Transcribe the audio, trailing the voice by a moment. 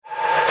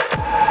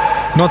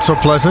Not so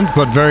pleasant,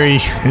 but very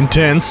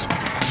intense.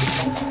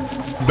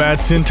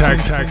 Bad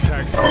syntax.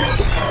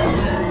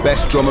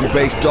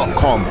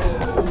 BestDrumAndBass.com.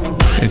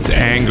 It's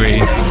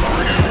angry.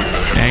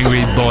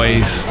 Angry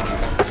boys.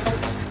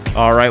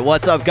 All right,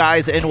 what's up,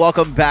 guys, and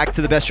welcome back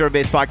to the Best Drum and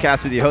Bass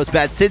Podcast with your host,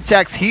 Bad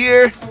Syntax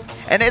here,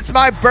 and it's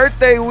my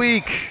birthday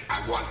week.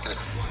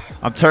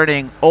 I'm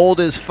turning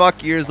old as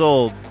fuck years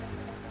old,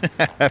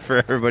 for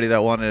everybody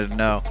that wanted to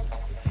know.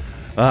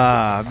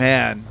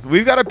 Man,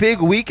 we've got a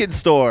big week in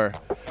store.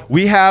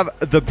 We have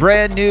the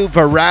brand new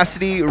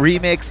Veracity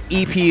Remix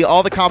EP.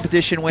 All the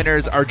competition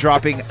winners are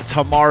dropping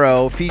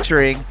tomorrow,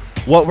 featuring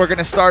what we're going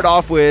to start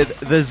off with,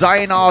 the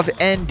Zionov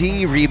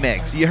ND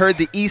remix. You heard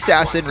the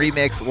Assassin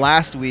remix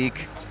last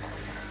week,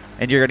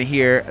 and you're going to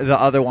hear the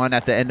other one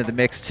at the end of the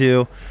mix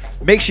too.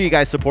 Make sure you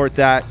guys support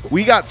that.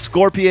 We got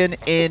Skorpion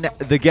in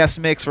the guest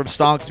mix from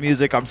Stonks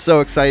Music. I'm so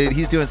excited.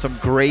 He's doing some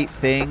great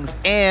things.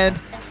 And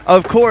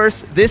of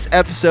course, this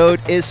episode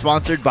is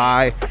sponsored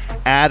by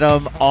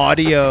Adam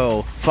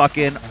Audio.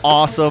 Fucking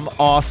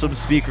awesome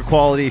speaker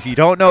quality. If you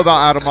don't know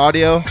about Adam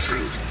Audio,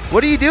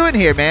 what are you doing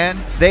here, man?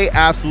 They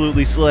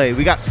absolutely slay.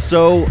 We got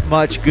so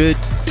much good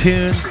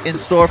tunes in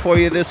store for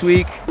you this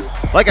week.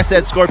 Like I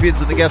said,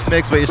 Scorpion's in the guest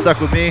mix, but you're stuck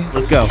with me.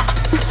 Let's go.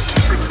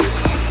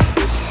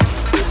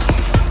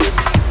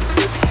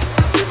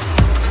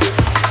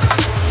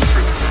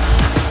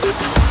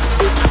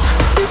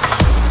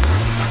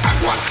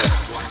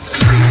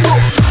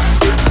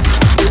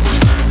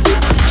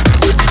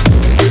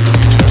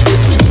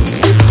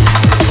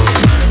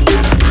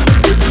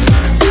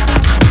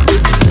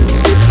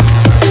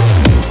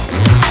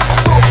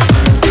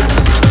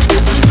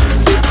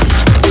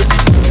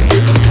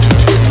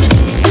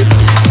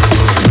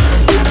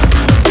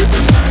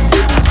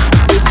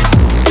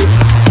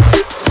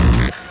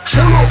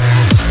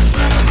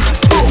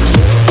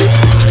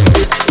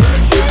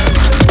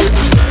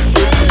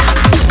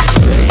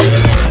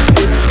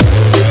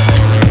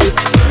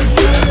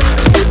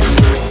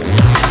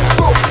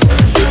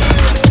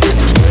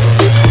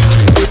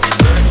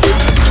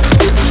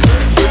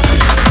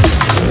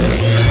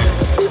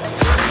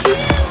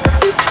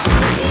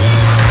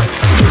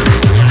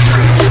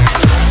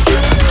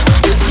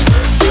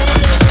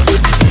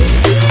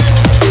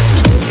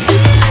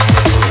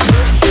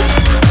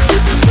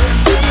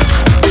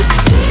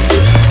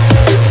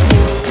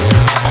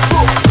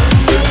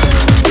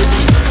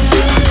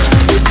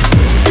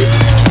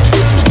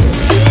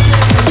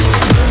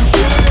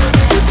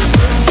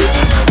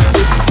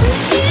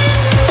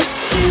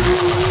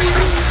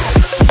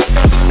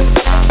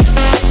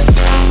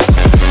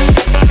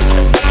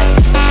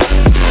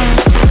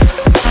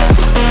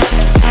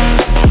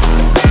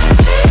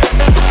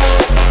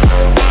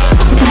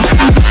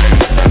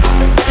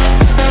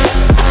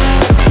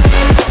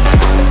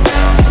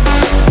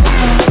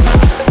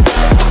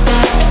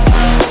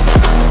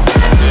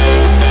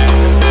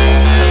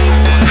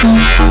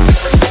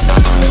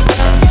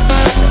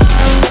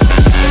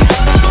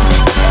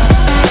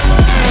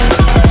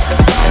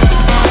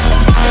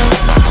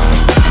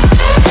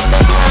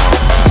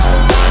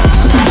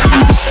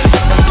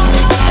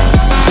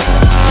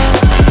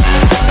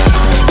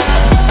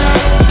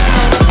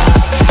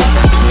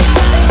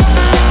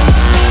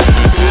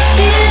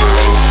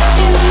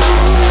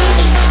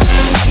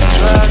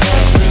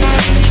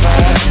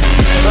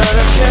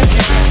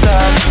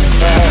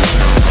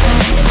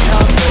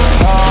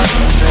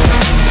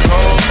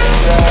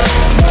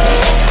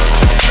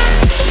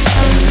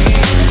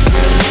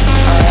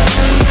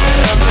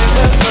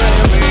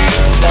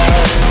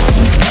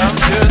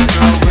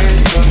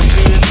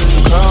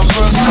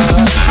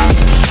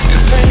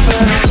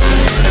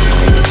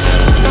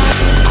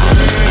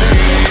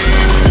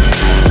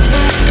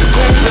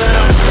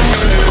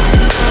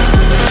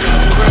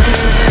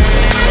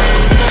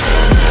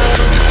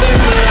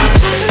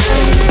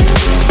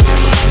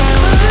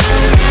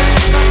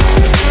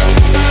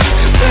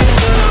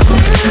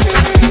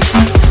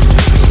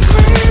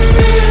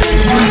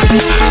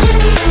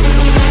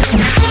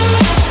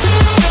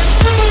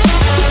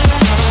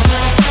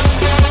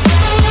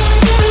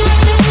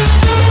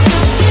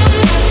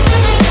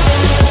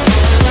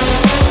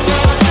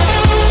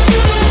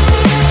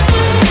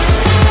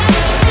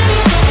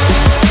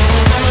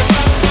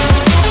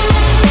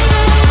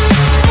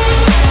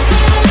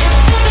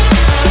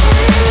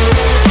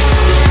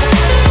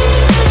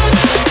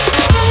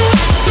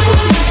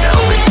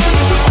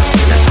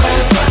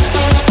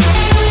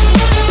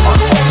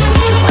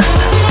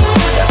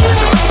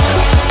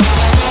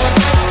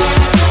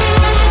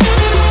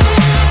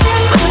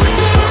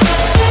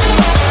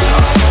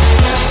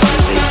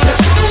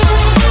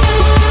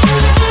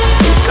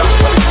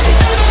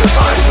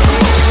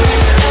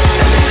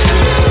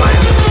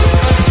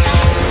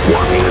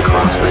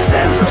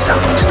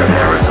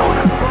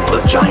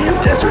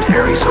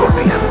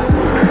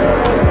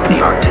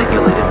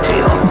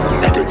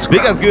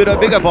 Big up Gouda,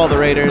 big up all the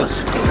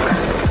Raiders.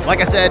 Like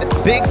I said,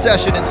 big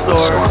session in store.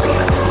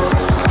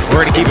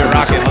 We're gonna keep it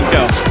rocking. Let's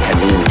go. And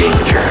in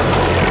danger,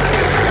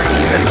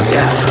 even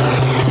death.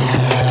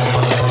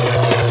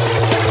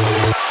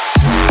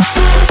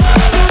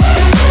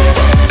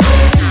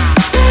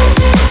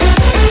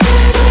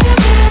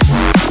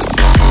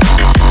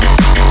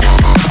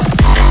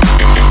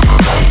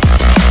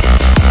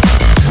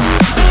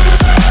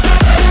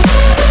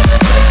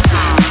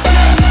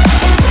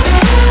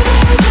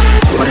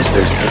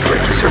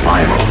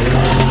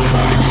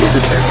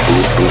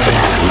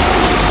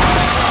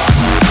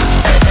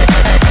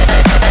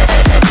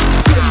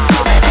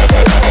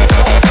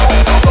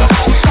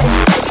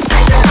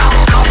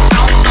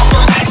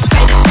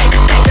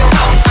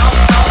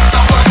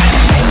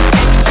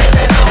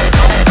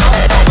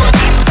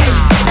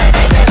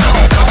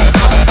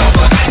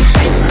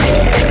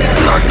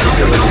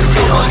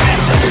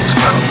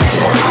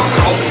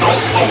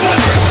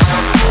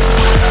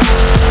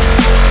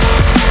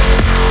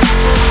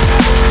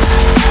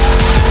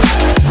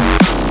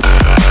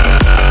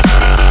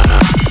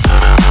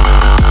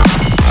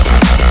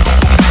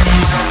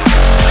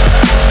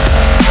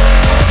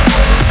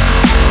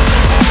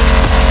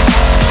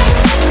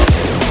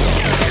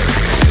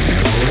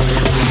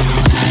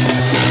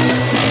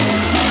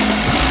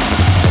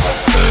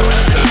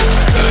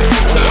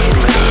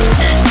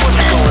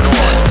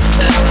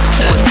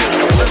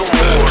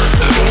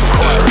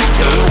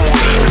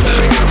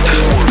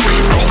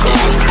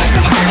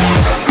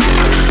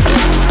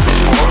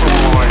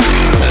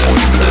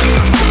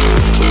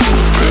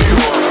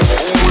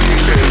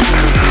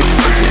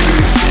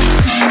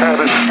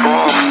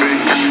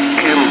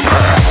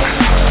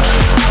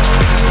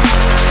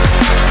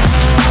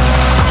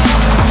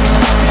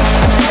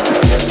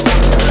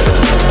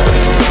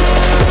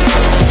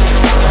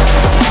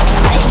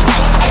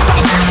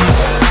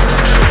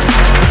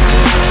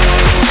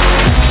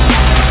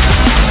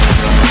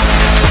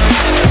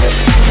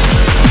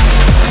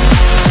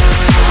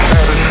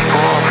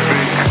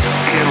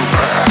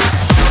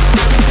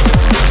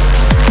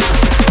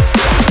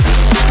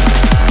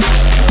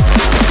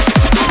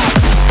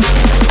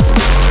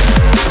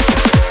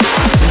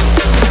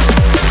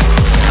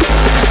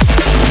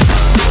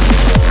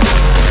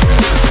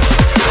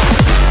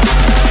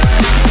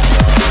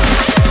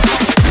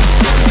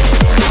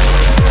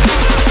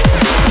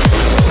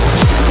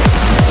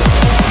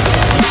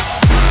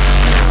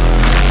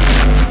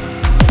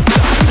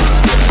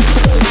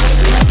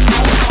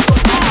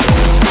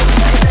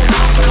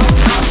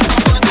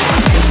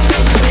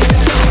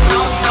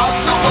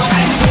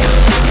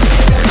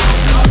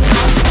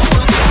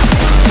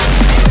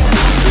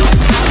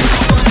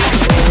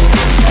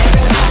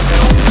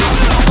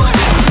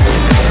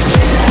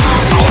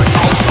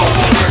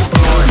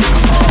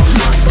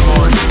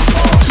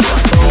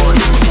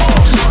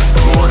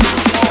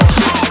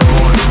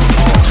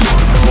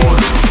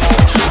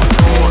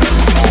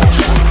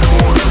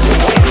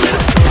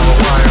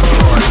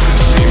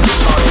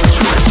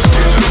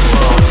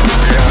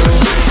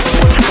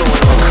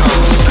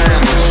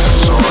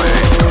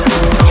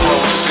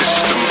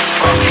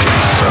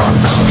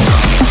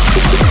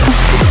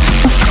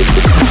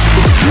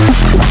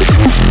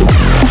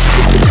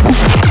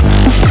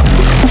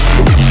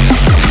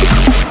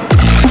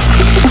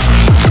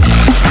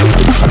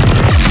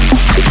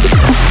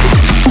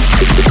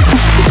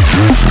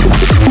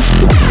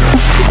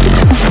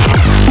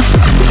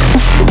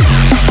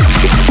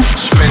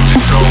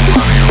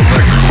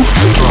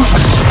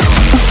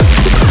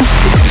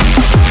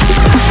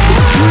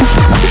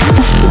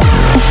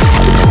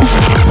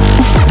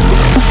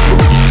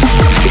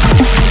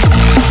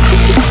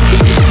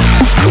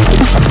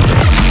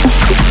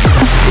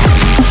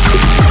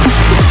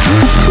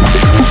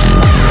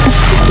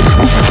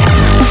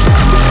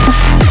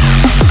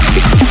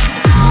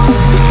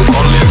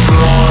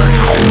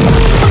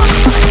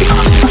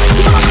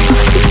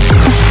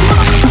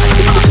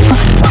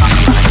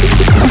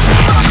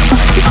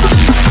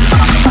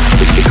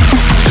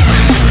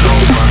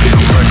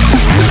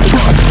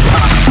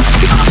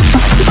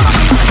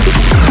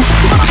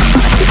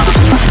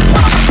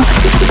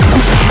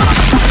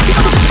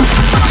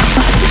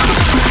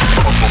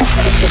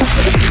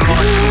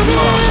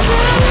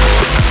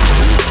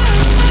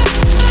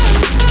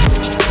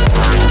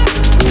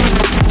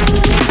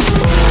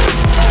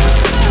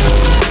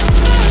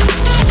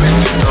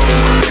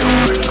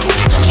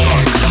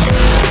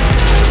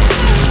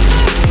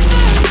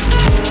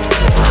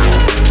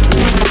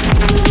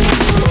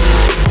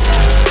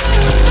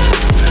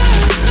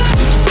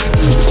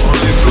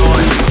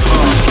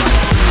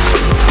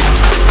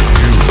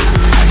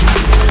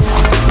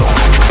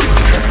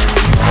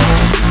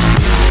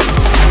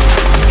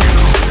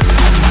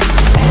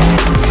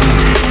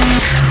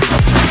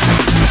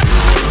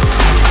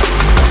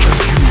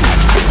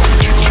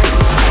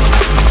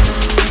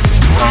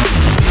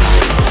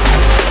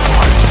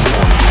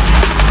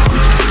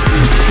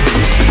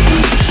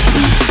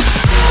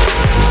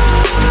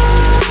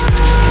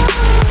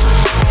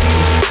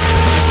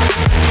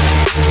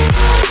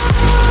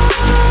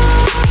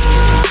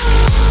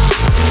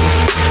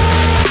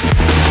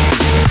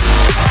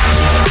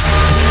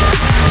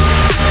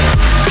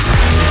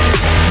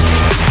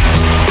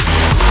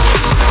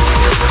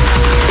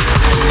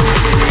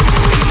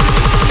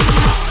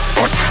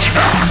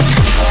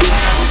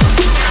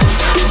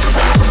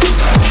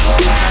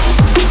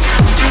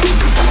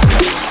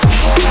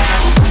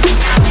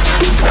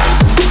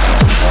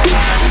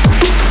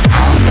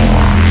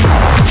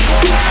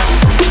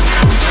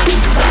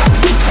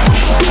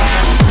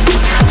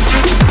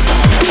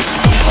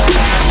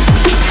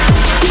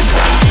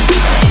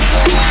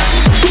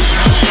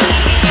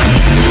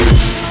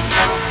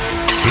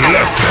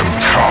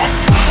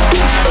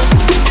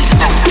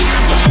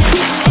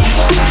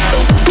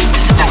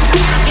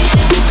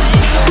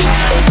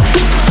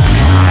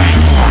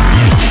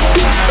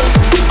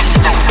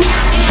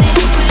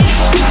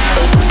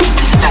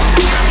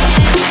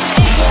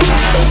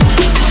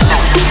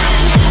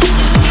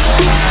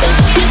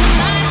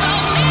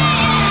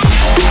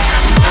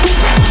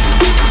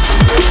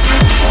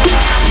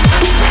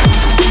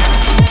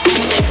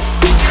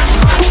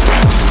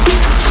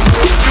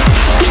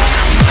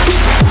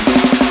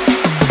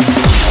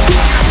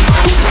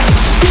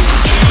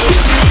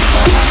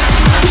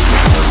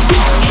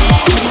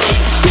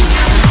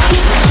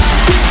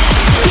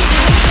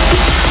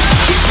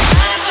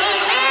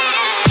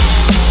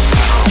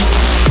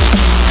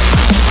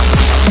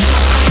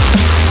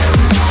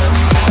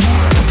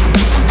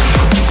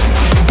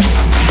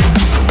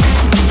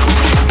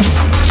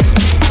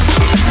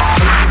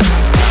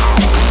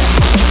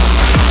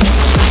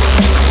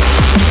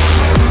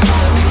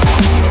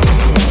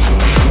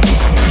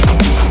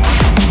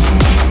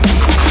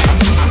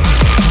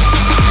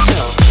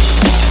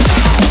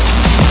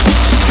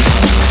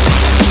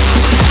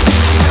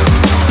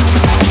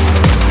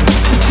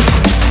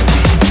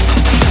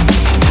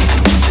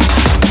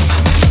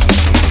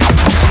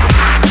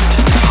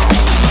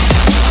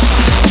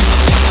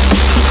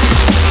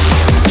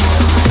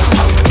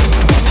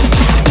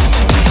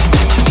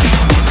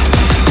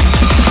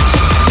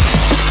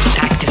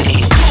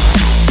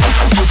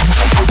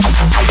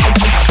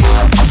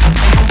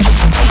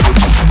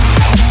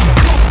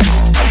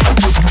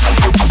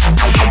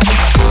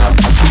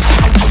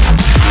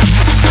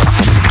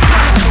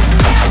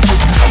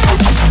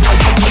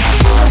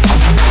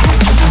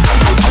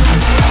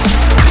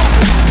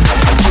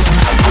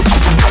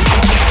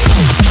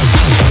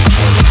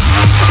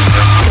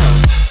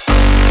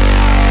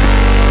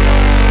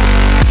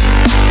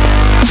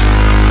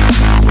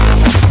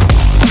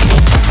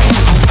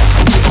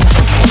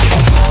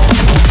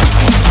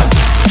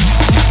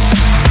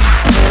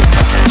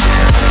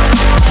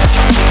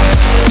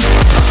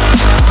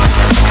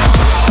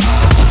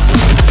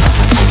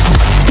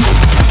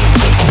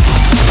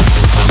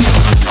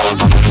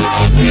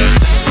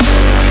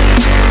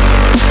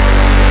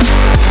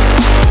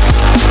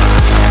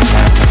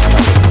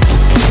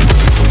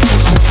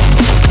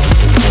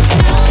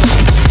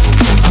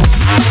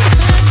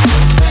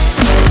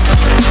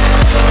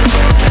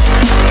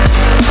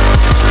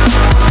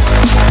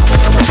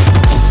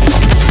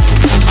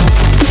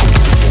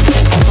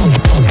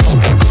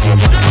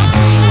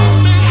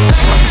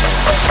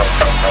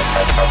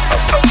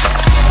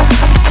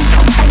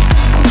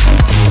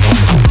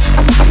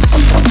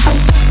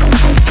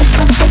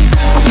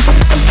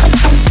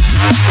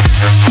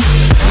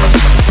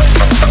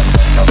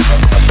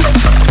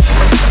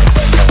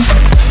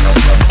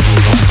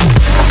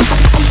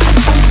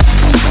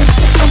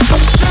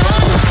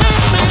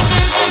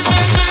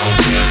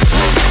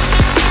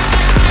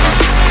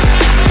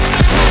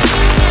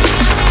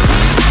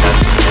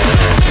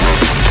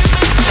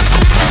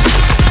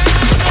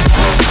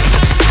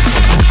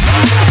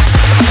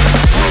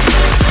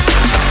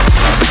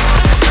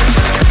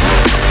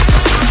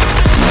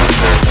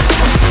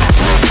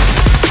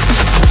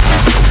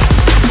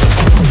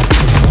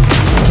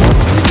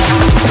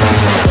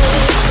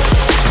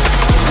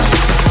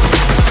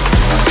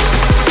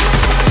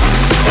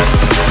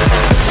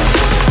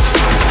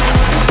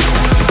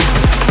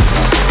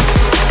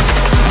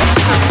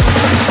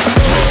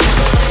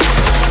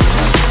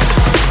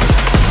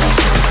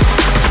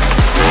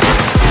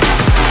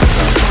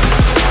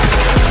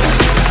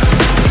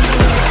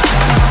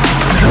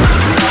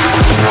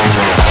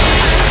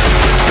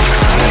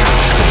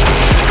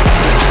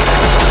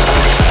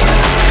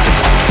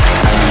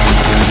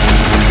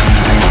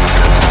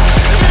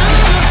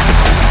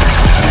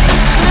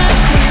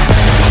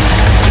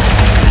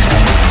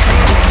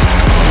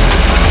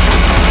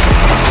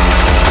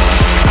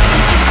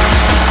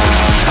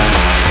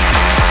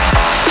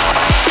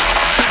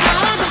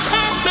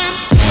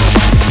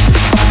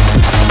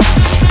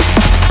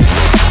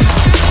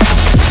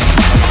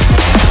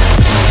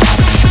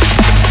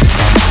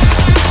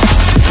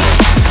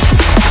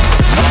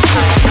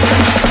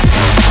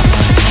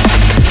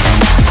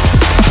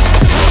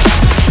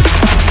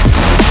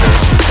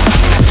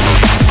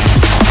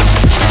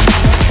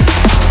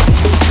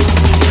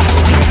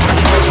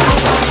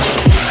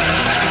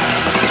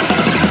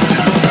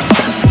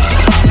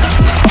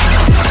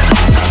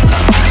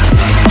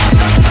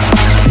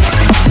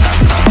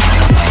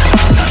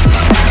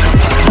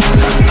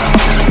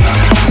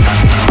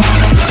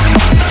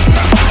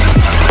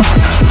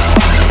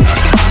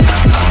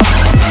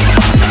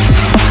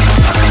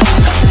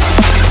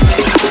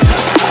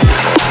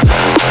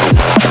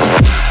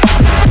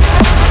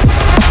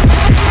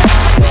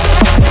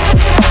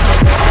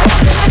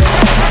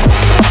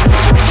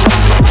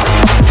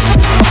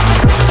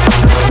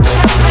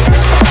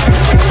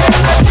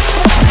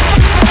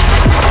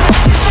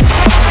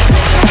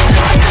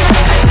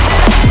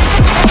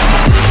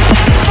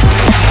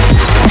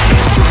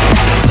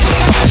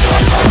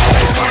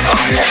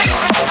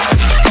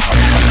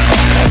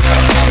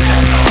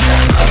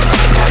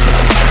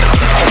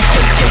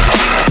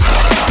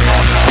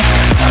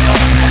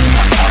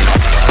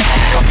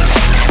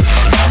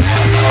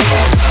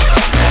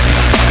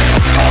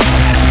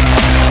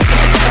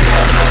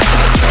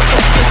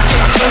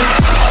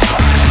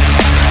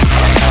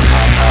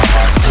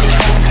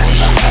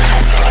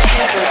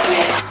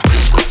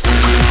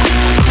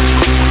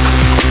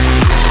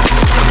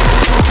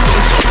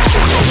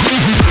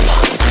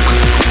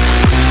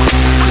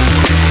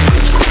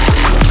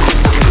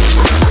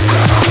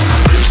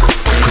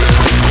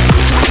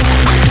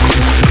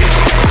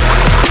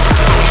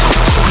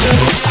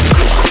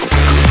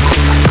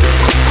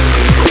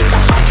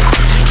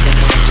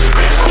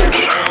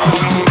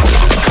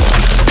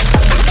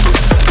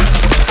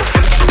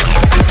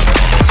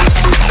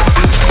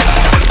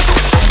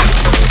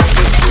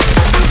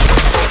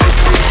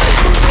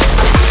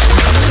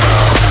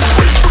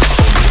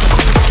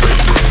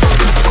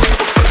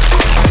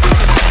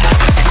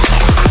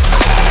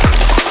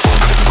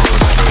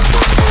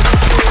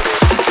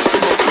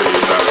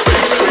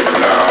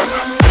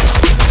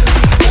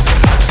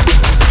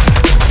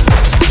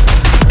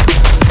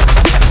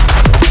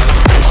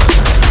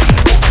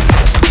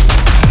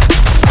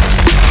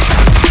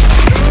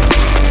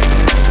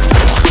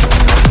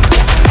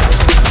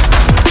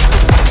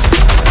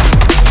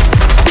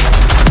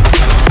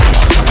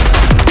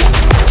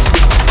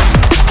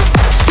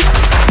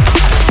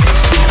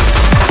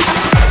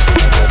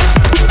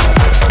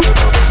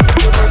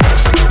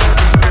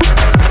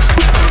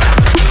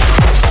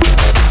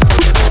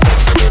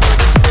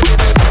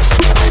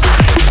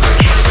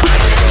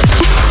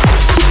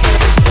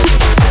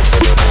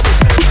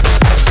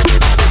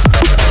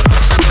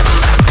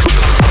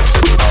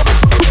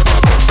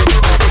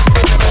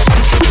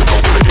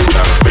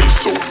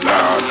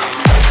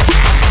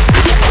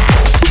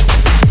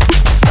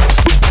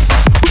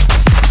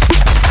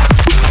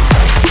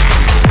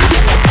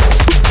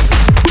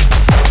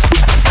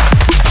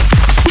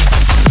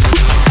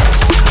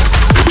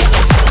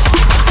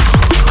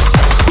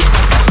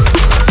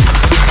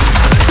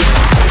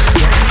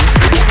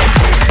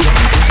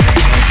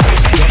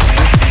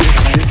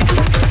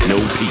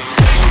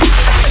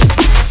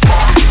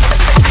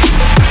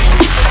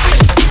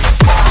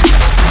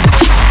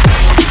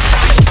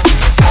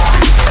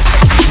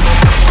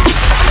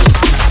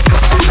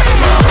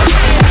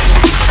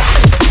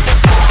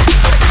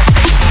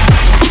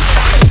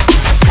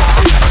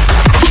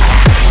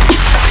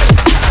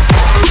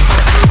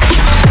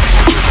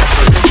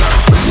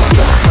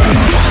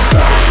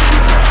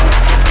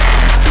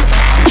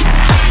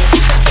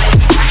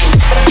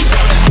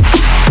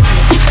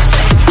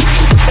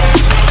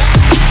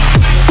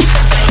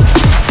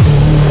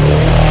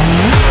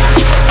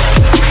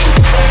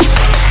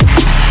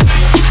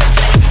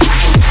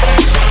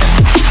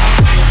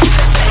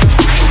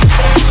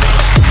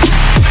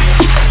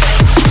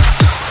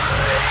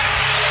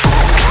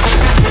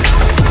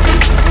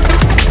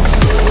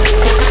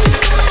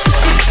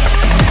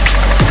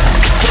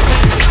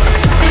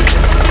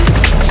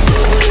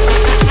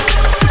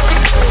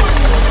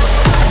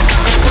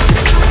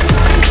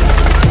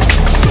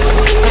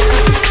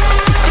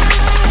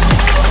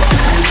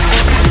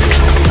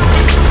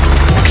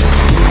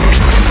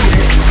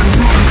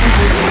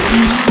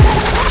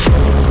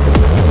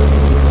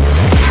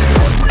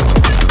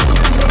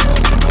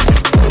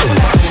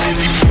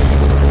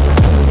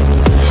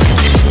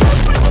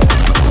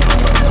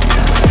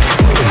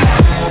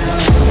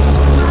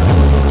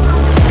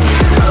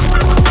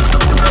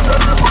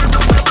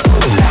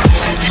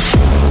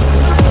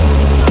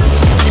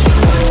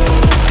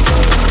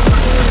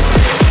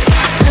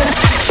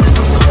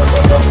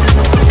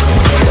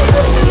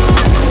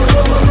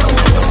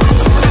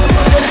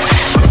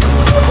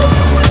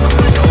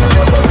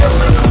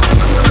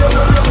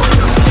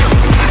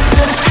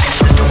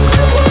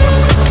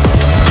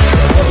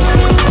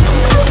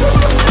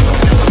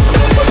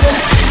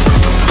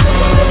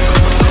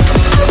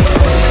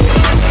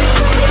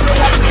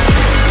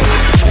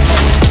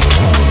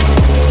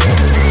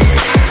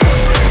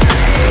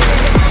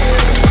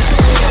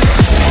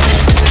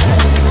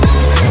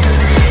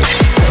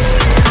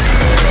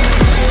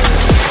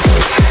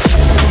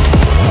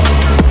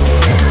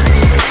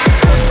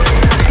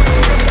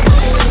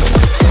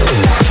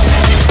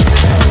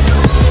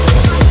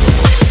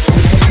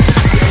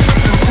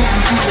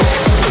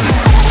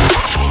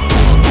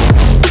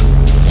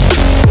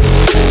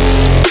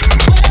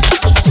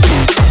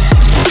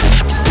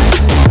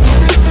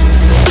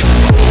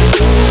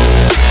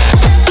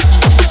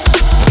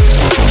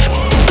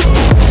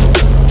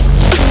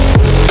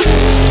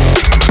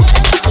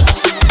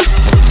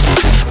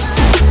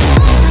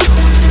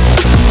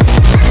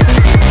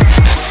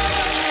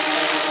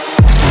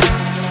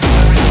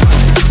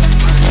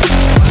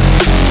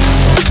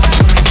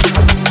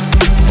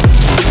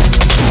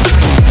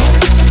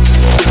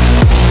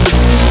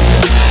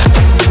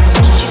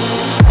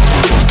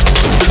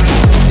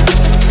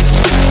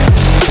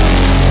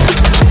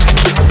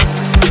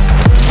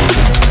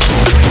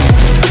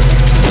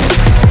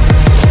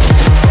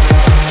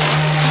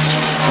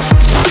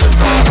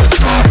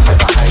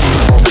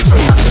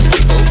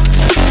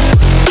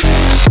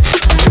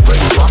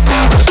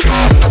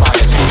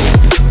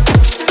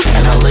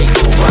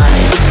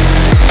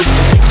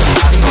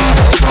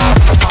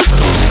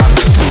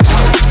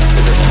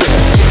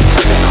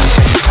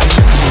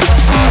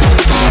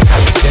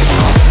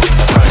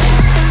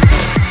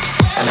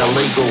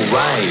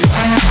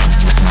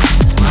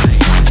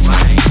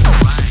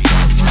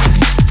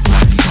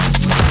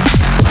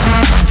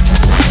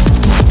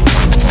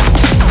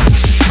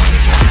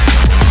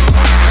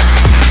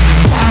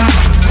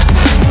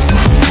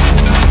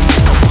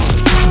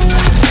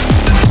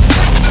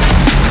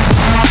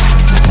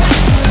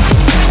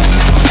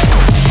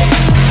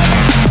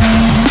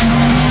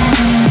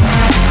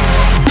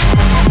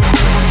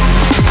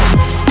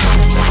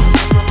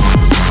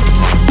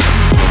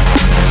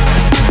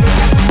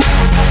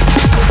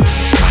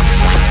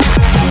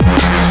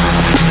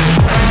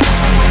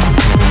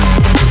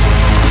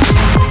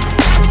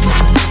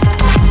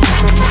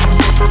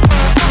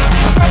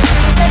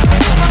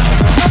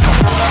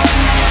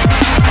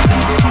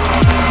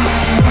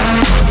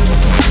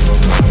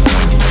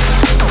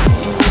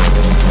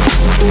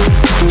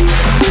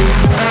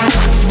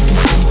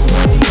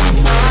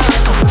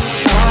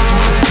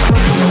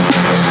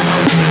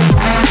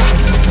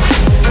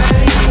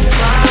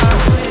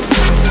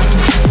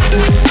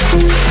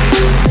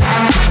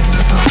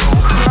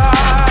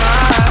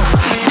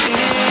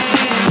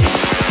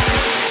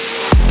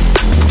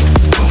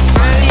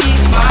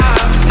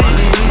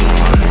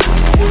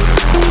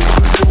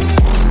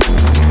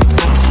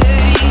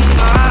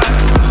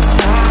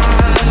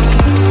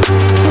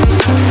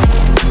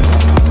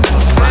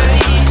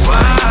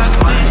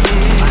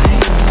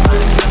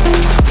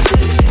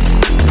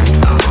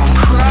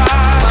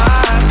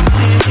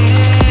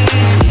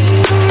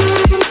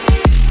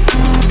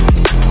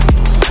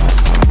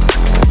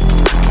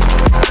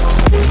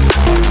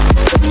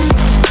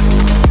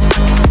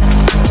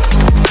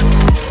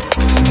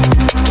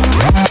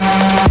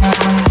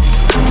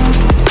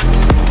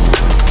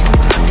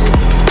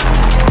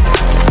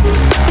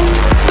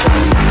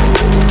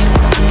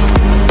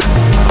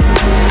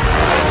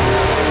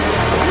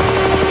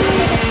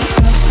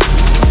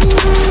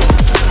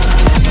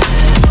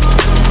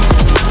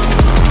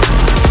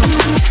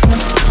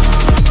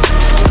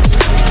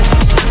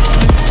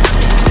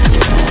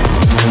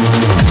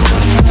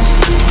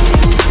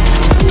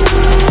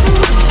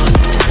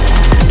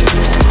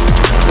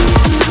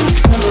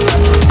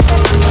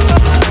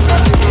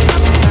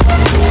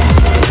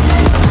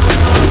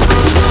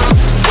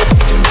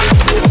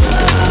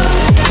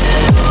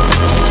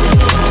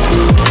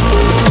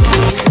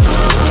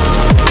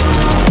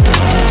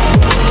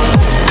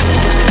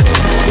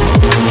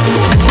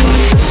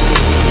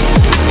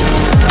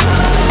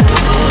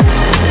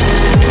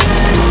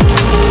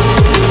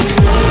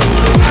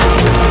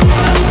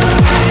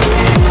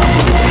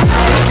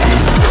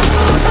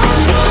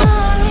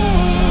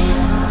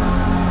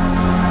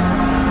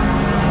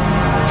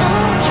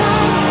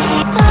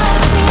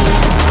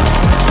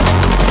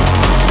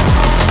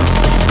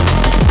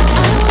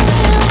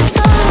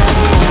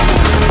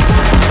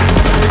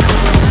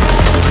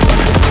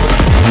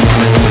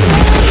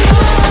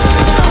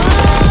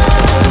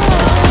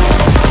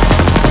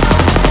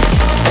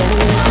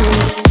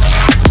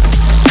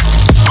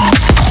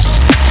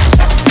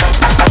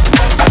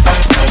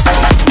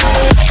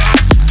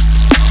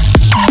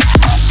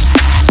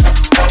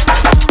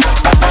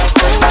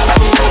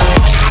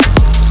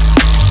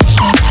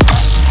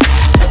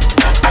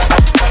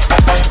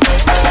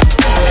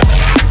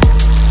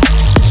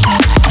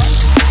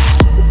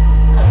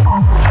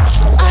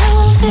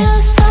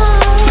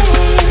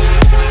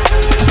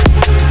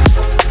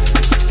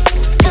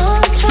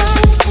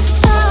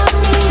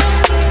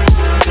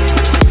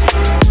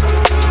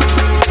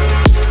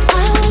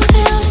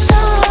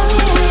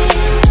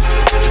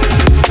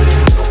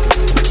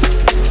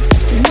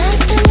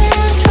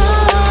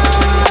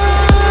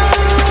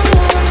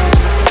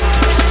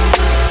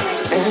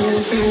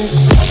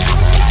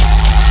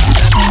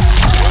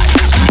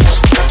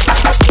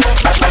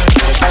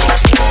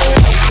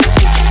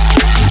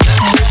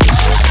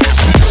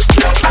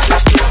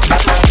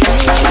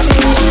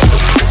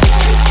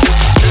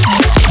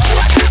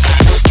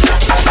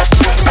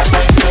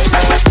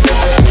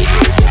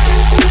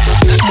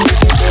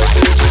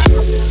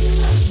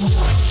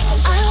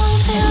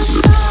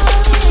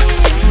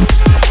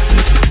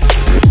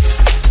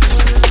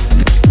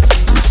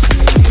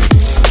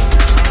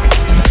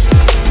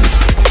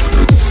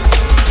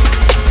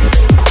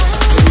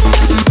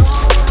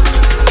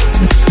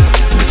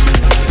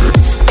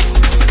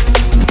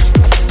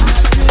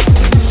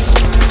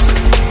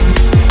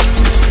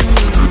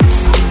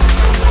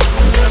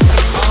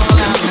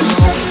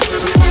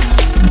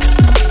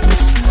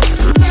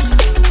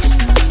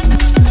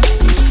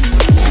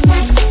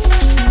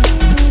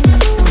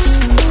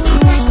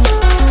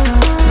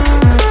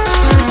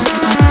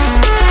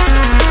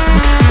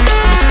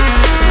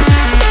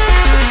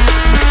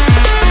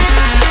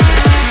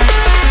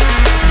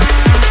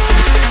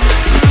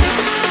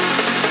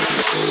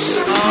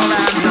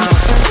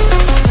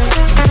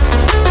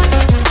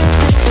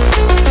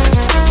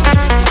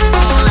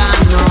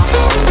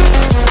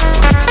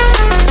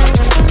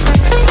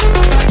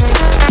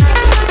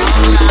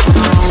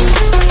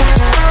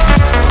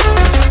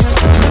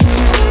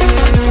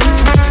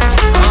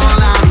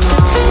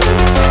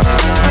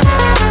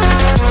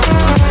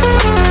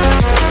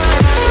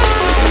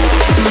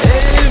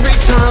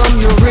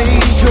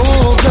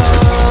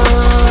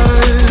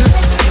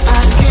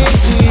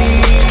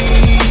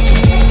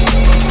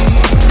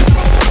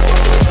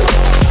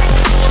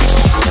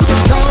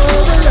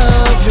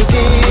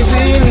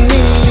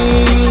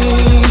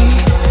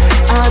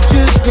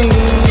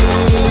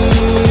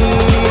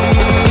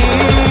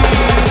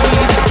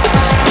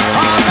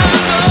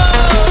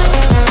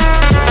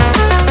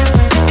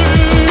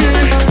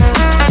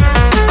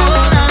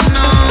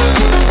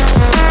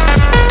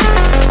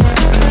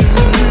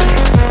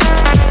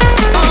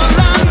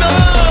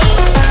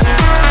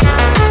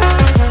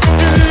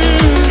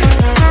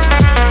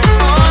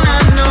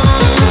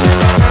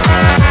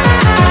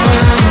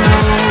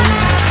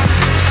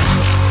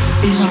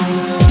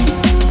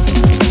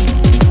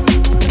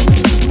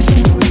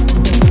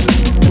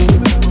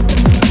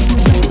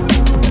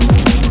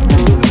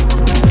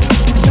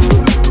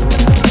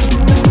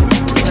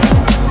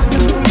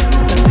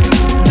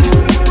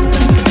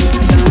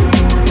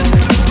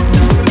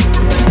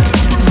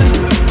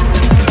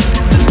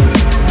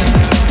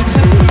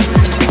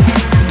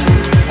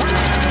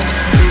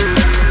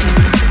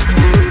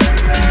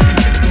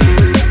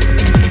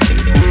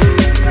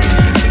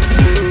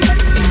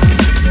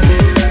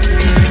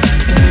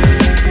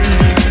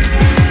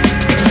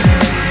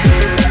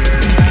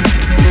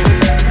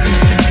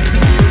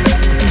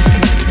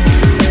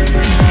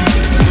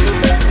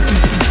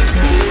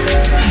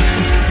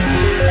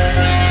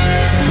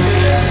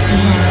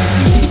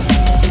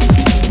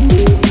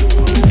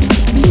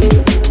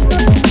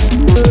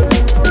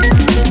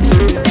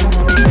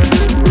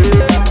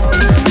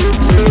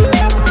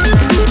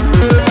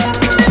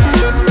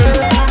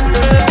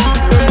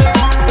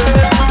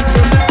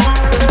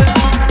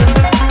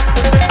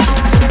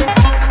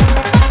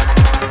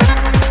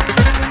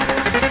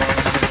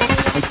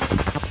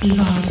 Baby,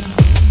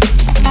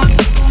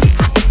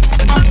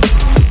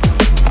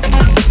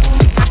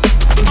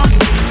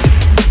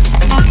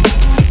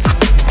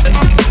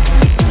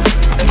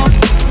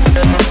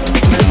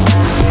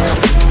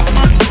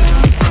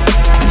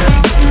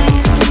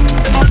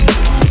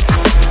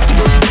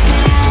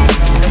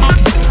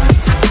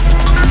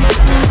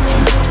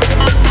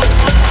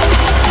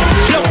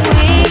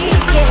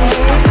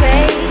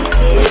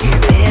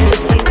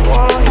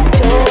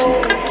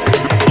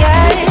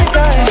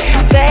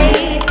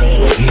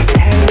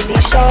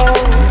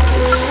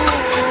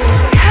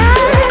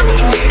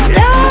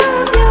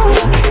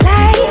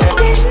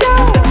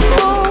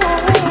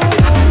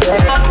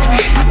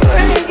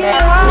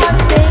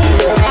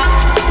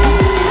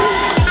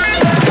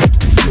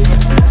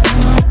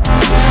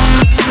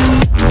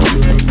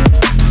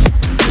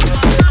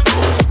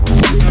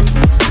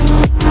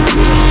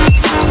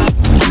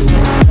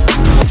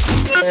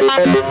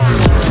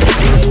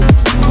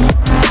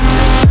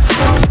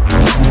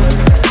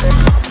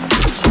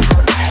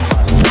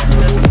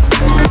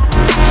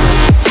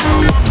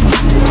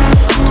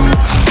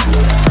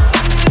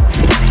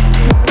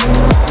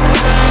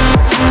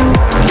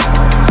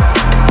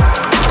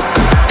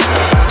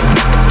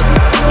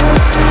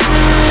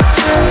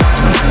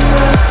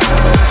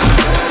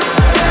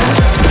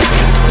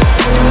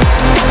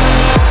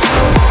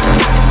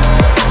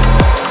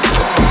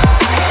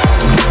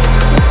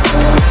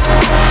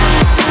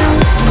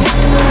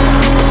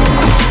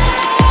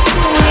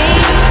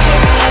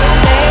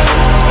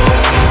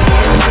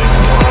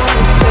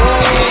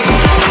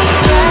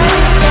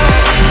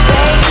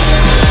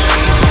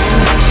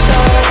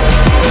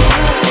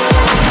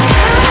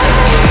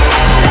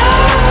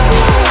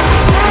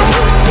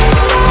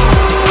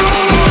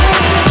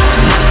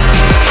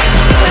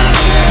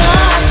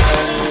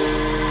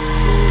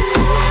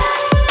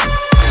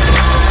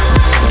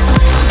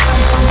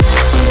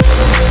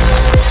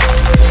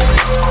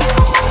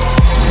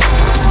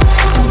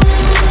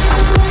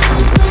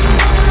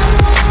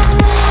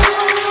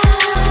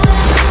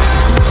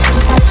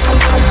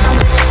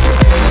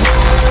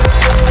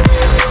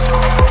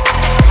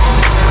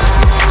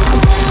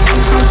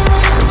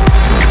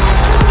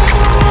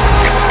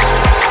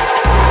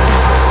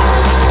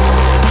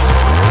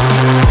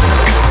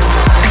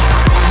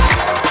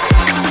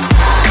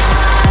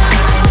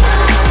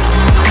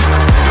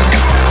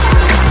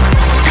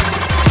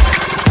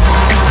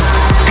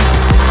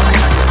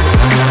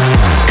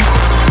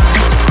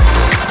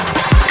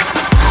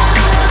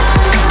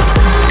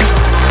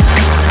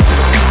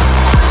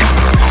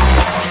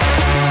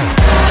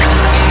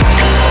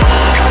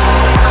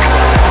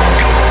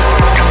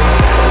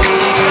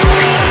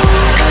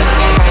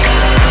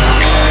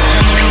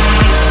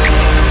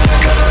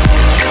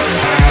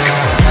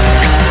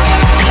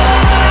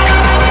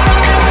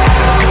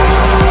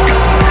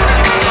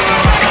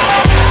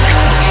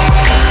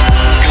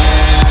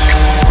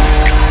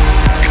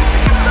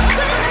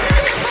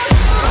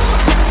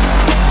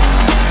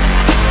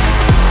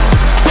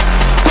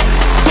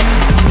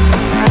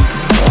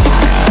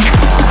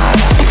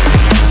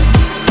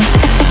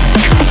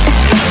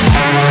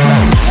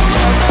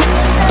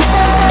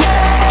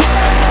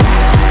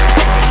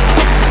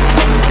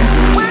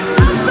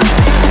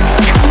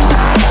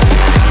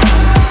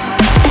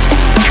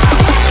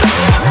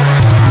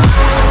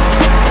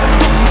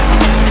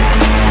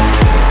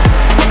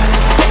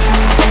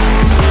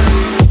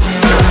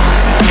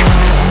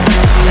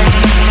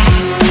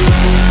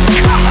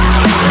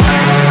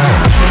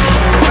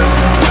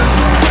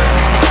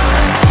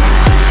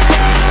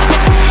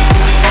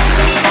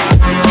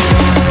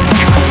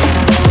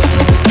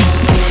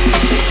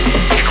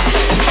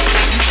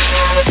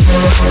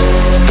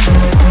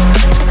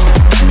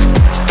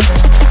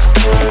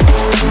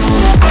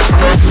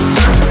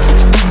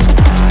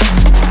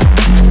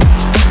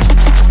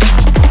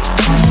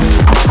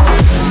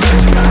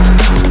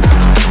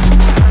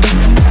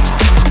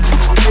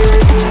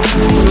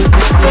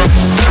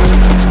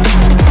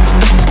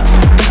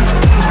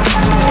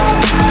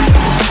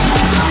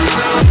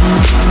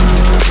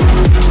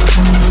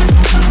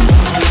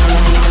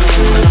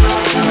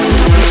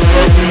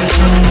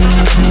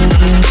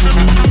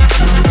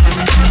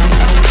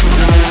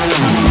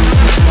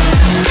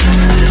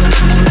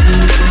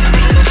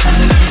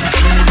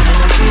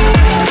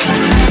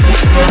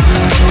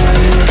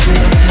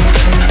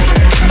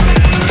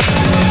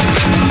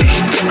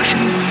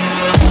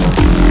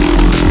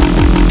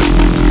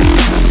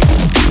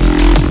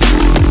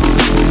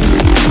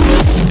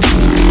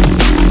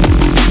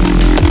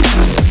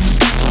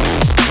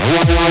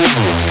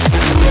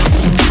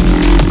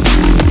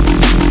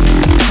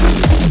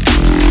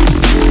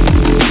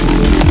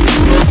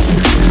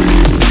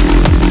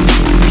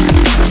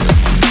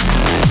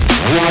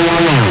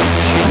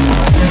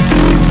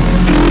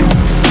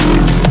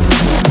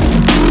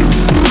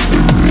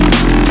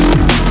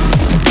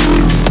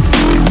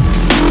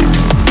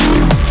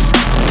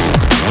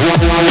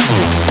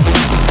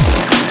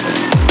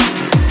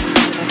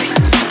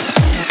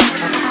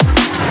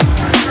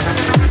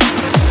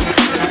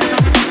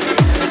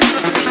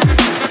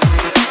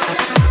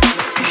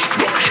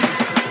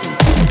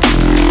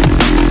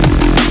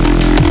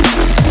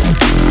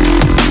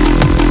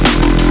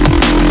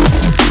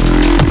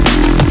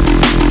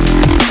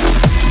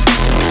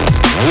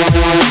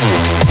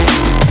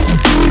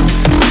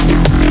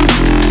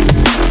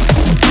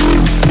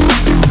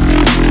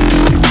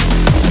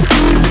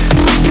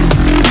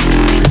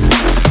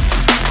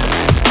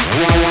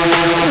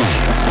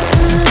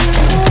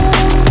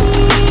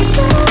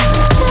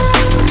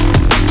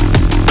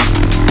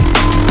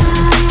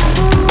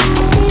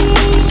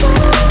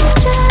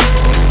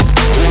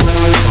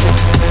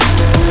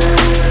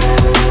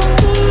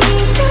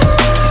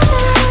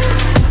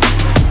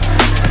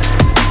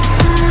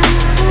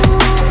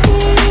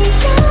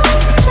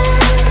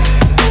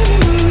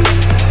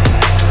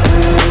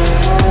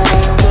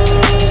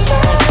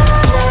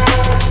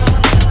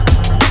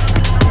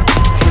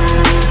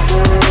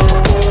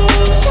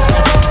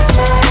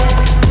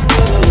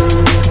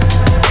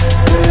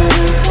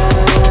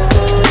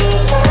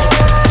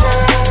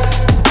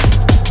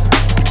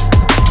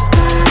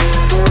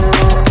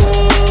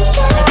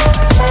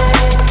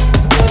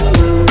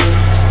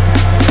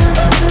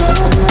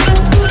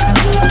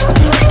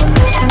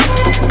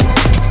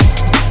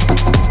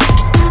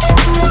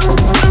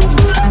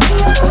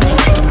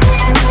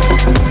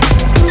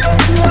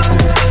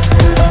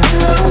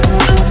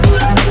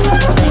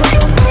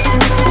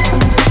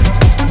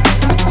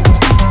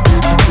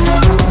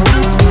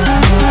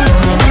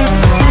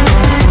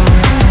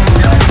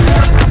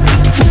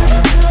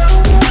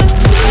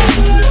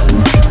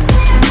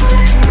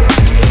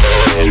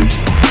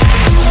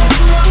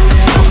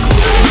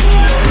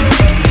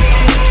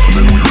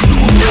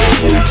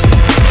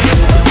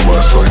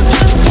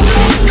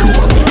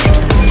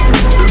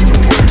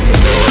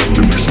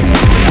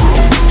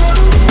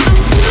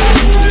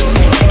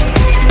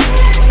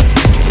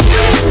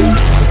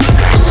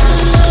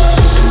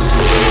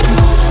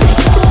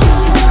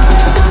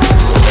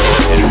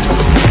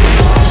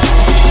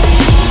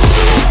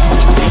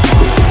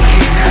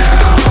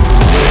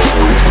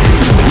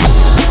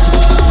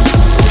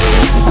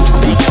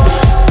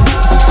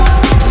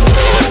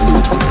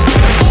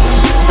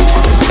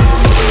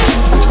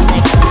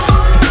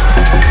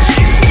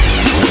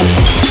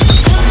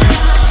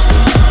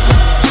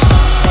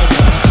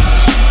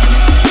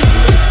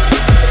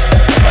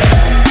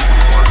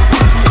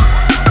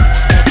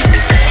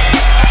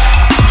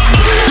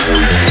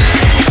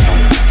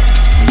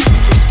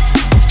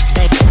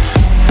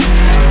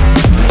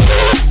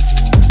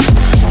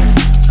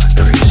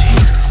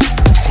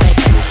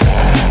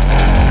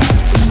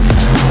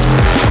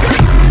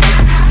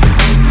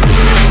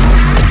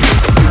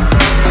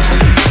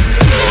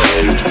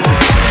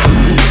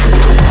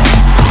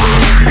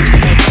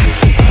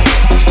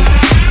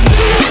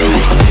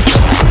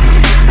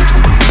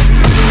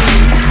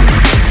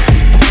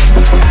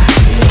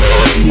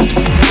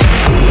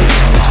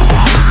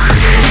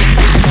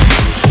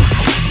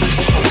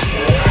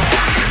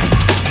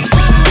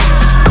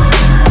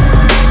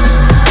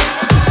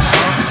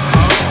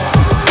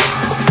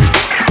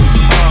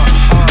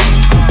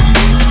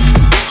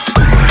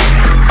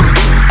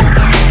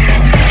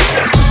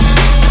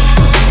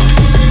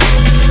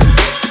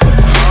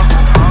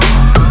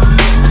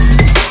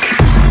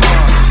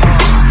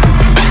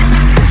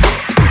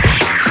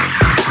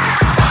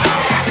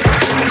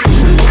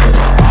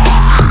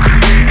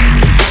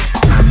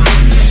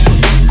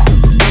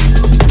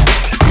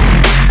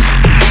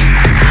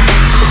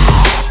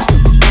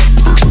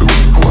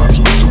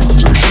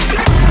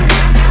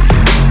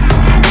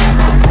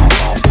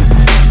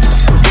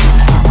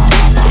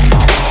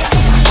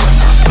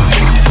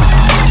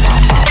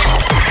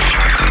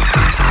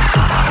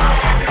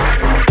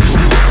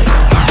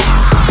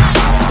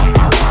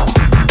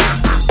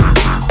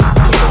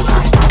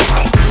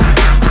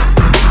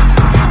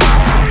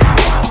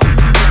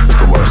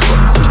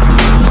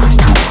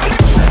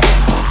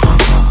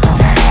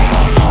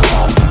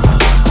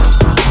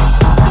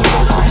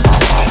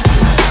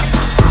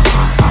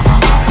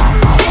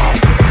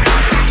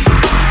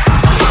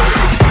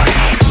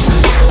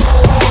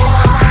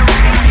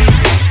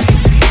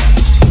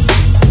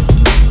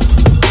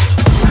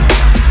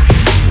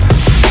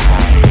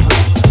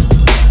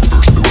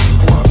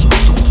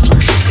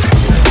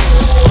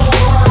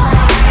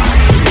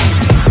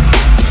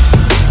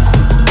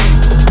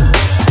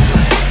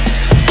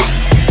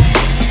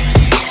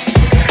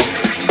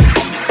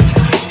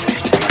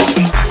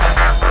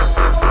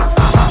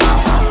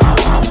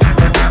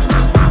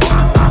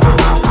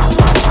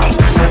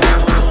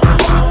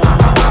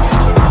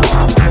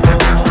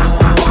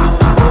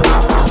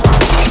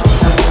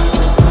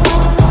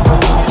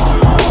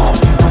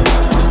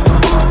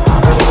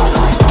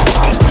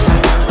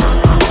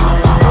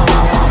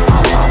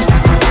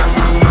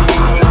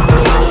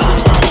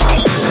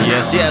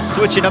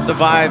 switching up the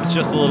vibes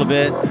just a little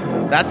bit.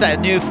 That's that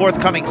new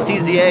forthcoming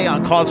CZA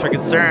on Cause for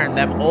Concern,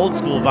 them old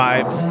school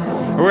vibes.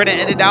 We're going to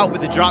end it out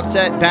with the drop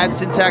set, Bad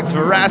Syntax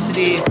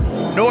Veracity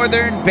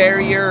Northern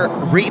Barrier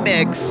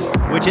Remix,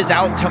 which is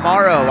out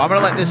tomorrow. I'm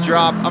going to let this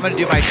drop. I'm going to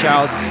do my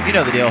shouts. You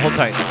know the deal. Hold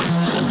tight.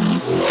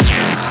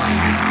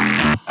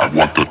 I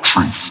want the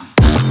truth.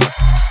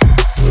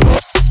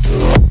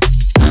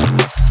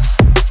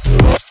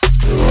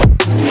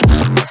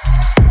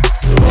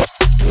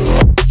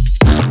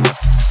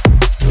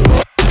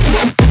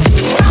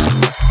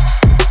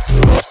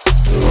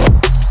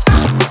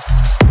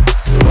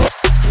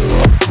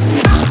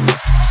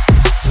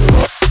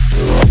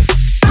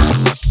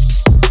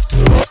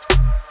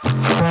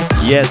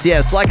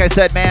 Yes, like I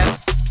said, man,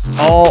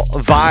 all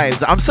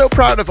vibes. I'm so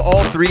proud of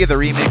all three of the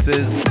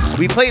remixes.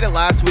 We played it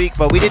last week,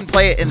 but we didn't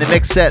play it in the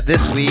mix set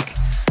this week.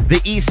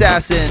 The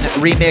Assassin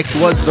remix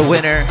was the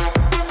winner.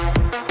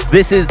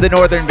 This is the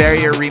Northern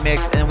Barrier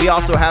remix, and we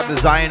also have the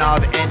Zionov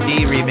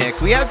ND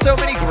remix. We had so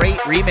many great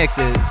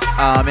remixes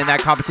in that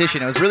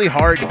competition. It was really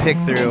hard to pick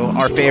through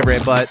our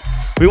favorite, but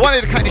we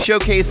wanted to kind of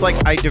showcase like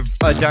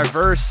a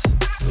diverse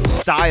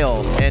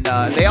style, and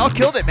they all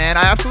killed it, man.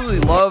 I absolutely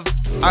love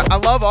I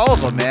love all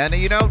of them, man.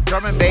 You know,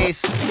 drum and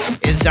bass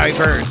is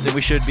diverse, and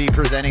we should be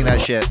presenting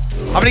that shit.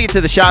 I'm gonna get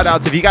to the shout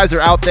outs. If you guys are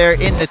out there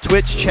in the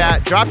Twitch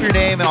chat, drop your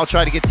name and I'll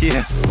try to get to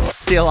you.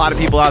 See a lot of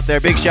people out there.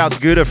 Big shouts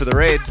Gouda for the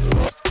raid.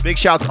 Big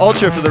shouts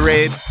Ultra for the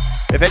raid.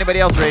 If anybody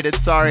else raided,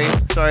 sorry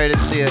I didn't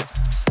see it.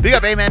 Big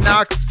up A-Man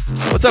Knox.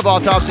 What's up,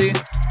 Autopsy?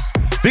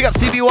 Big up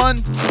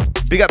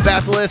CB1. Big up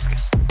Basilisk.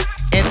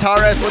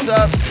 Antares, what's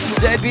up?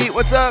 Deadbeat,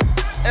 what's up?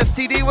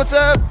 STD, what's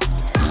up?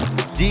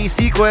 D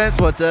Sequence,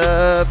 what's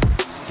up?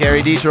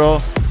 Gary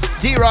D-Troll.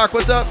 D-Rock,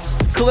 what's up?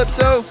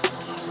 Calypso.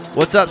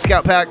 What's up,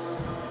 Scout Pack?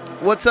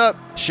 What's up,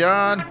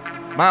 Sean?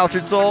 My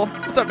Altered Soul.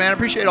 What's up, man?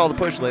 Appreciate all the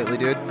push lately,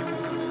 dude.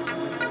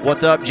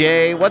 What's up,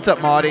 Jay? What's up,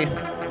 Maudie?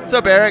 What's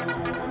up, Eric?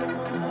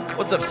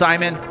 What's up,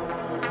 Simon?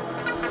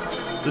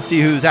 Let's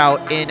see who's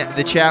out in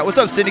the chat. What's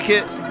up,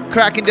 Syndicate?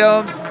 Kraken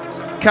Domes.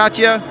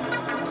 Katya.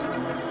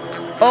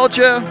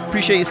 Ultra.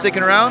 Appreciate you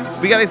sticking around.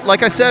 We got,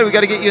 like I said, we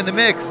got to get you in the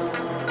mix.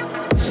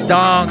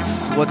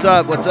 Stonks, what's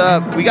up? What's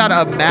up? We got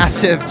a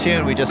massive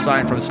tune we just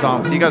signed from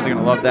Stonks. You guys are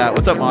gonna love that.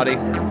 What's up, Maudie?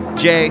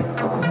 Jay,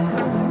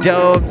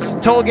 Domes,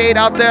 Tollgate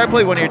out there. I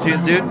played one of your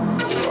tunes, dude.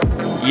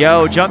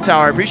 Yo, Jump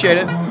Tower, appreciate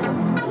it.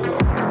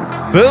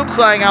 Boom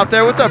Slang out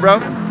there. What's up, bro?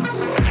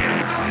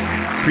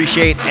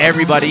 Appreciate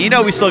everybody. You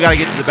know we still gotta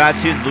get to the bad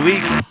tunes of the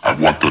week. I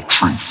want the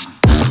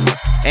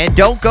truth. And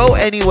don't go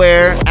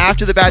anywhere.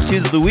 After the bad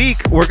tunes of the week,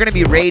 we're gonna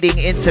be raiding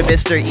into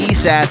Mr.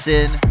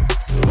 Assassin.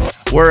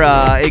 We're,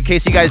 in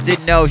case you guys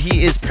didn't know,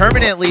 he is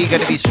permanently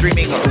going to be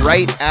streaming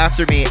right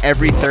after me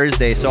every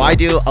Thursday. So I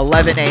do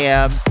 11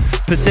 a.m.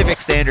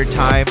 Pacific Standard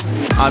Time.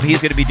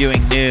 He's going to be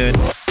doing noon.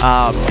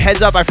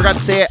 Heads up, I forgot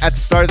to say it at the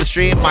start of the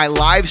stream. My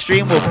live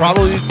stream will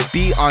probably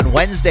be on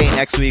Wednesday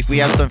next week. We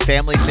have some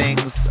family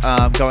things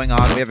going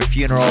on. We have a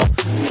funeral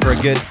for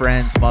a good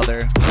friend's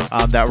mother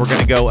that we're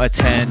going to go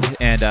attend.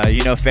 And,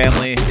 you know,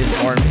 family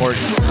is more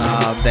important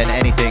than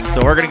anything.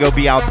 So we're going to go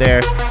be out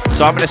there.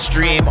 So I'm going to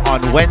stream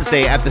on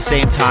Wednesday at the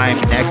same time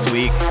next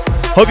week.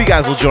 Hope you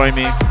guys will join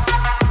me.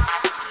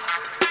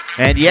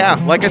 And yeah,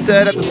 like I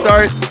said at the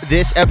start,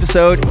 this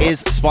episode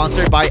is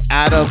sponsored by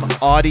Adam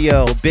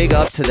Audio. Big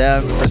up to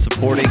them for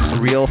supporting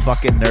real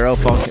fucking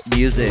neurofunk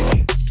music.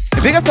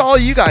 And big up to all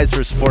you guys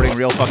for supporting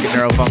real fucking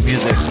neurofunk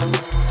music.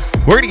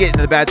 We're going to get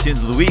into the bad tunes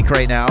of the week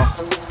right now.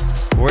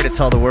 We're going to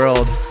tell the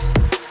world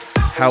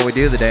how we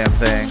do the damn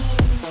thing.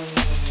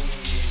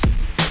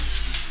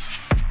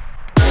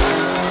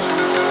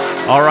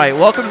 All right,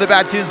 welcome to the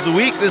Bad Tunes of the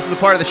Week. This is the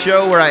part of the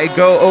show where I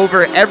go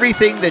over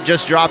everything that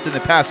just dropped in the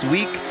past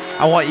week.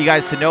 I want you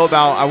guys to know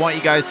about. I want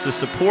you guys to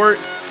support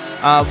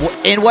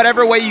in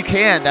whatever way you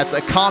can. That's a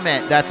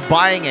comment. That's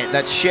buying it.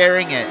 That's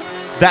sharing it.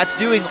 That's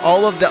doing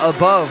all of the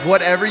above.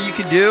 Whatever you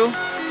can do,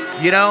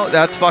 you know,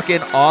 that's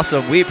fucking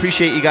awesome. We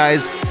appreciate you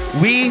guys.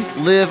 We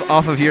live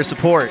off of your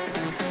support.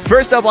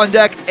 First up on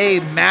deck,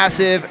 a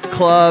massive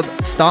club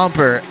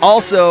stomper.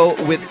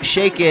 Also with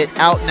Shake It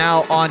out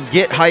now on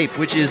Get Hype,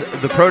 which is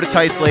the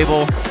Prototypes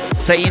label.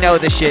 So you know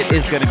this shit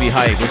is going to be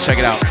hype. Let's check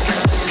it out.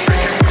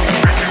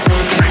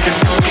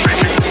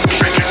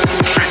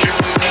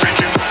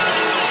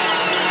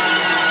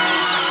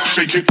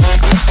 Shake it.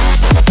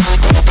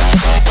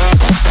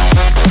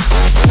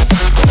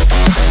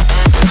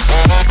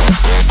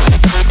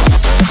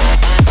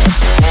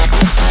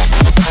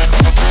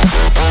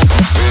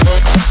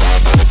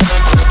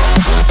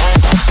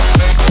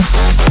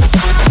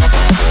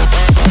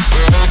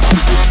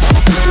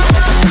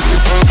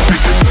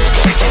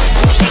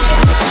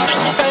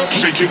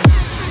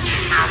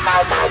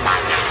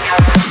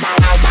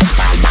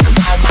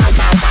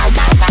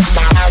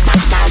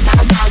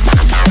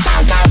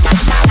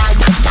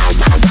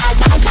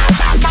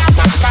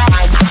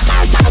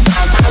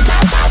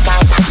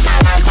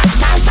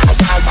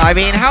 I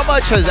mean, how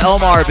much has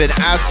Elmar been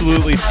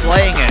absolutely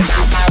slaying it?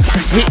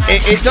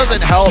 It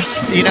doesn't help,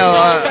 you know,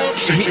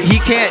 he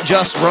can't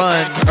just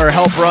run or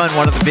help run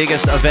one of the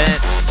biggest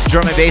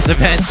drum and bass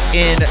events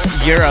in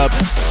Europe,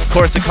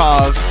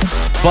 Korsakov,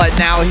 but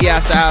now he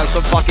has to have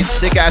some fucking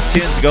sick ass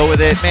tunes to go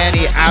with it. Man,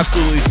 he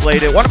absolutely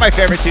slayed it. One of my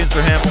favorite tunes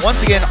for him.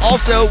 Once again,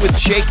 also with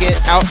Shake It,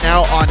 out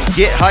now on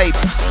Get Hype.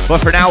 But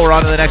for now, we're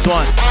on to the next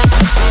one.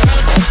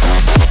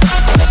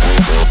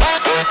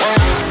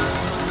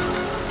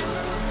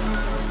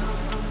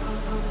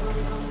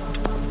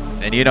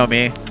 And you know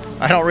me,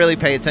 I don't really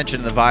pay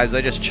attention to the vibes.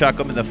 I just chuck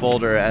them in the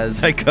folder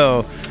as I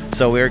go.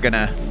 So we're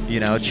gonna,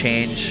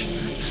 change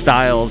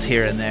styles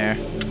here and there.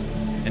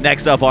 And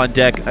next up on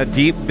deck, a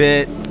deep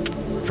bit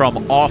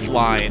from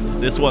Offline.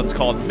 This one's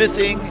called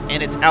Missing,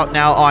 and it's out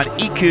now on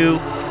EQ.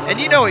 And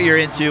you know what you're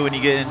into when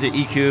you get into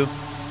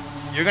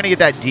EQ. You're gonna get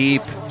that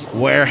deep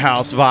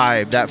warehouse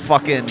vibe, that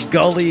fucking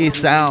gully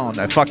sound.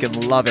 I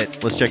fucking love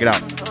it. Let's check it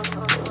out.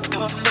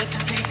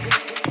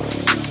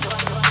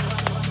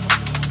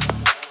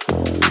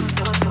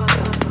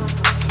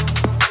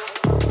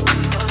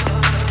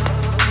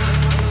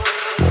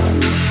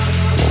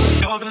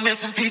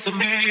 Missing piece of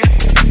me.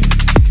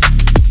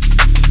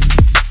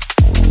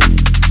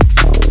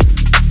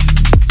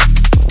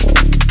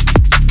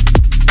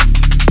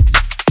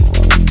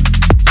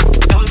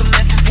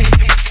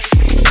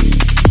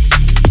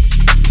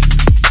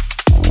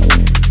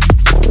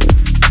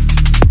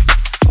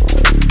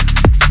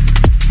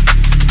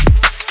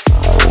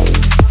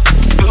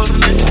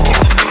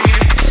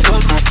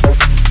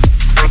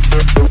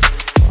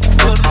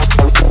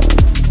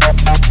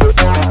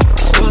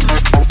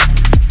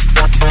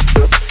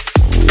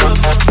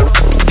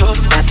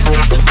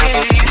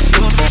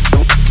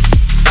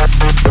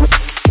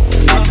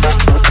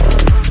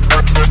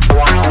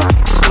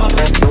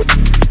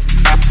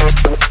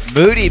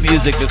 Moody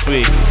music this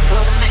week.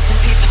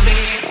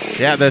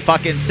 Yeah, the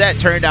fucking set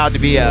turned out to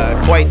be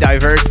quite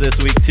diverse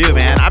this week too,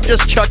 man. I'm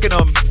just chucking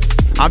them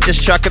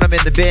in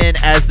the bin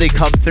as they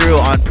come through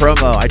on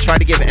promo. I try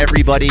to give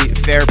everybody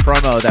fair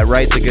promo that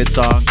writes a good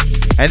song.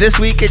 And this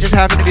week it just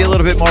happened to be a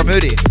little bit more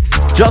moody.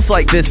 Just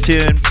like this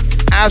tune,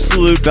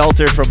 absolute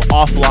belter from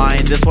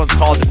Offline. This one's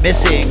called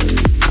Missing,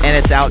 and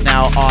it's out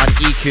now on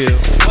EQ.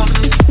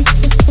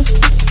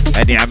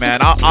 And yeah, man,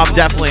 I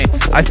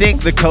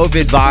think the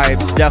COVID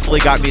vibes definitely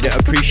got me to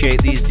appreciate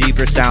these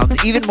deeper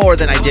sounds even more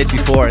than I did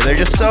before. They're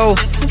just so,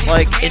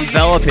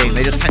 enveloping.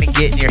 They just kind of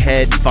get in your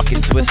head and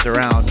fucking twist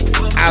around.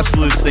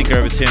 Absolute stinker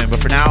of a tune. But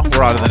for now,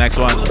 we're on to the next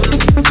one.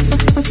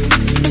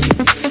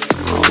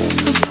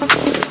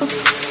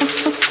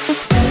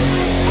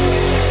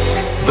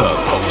 The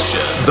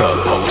potion.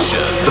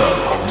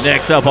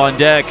 Next up on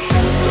deck,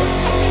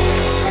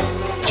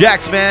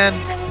 Jaxman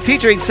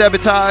featuring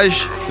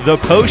Sabotage, The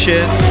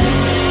Potion.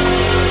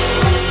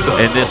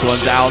 And this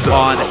one's out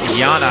on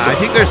Yana. I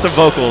think there's some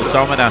vocals, so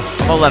I'm gonna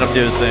let him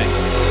do his thing.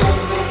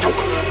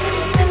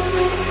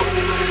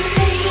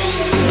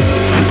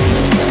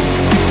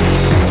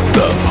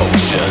 The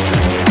potion.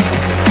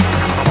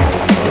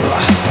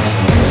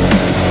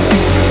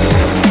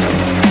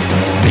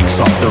 Mix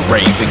up the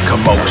raving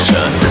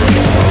commotion.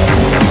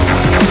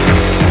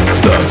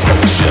 The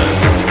potion.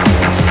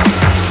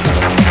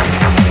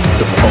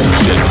 The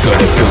potion,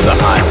 gonna feel the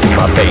ice in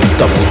my veins.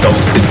 Double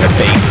dose in the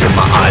bass till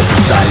my eyes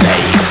will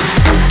dilate.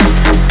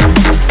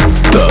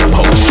 The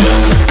potion.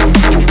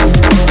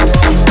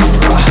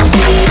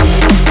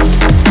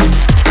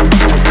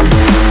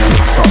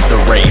 Mix up the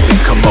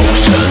raving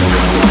commotion.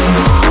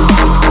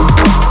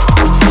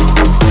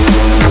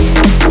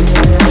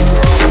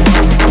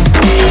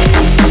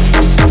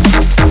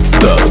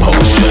 The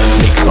potion,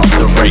 mix up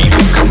the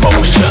raving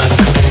commotion.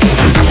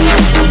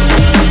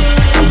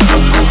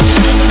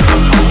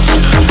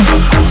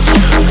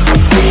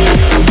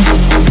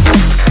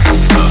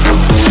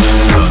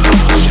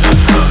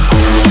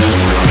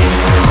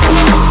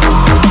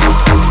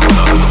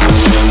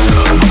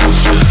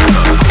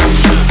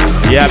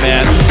 Yeah,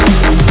 man.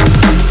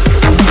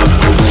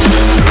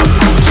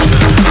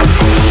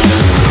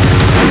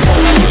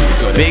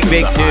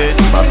 Big tune.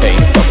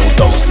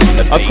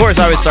 Of course,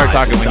 I would start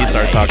talking when he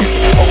starts talking.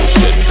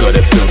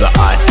 Gotta feel the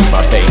ice in my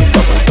veins,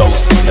 double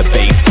dose in the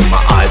bass till my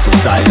eyes will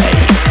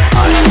dilate.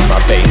 Ice in my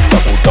veins,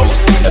 double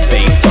dose in the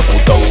bass, double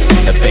dose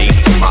in the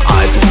bass till my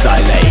eyes will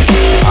dilate.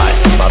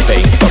 Ice in my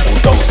veins, double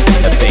dose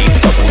in the bass,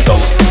 double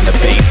dose in the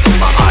bass till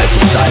my eyes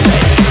will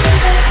dilate.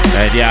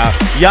 And yeah,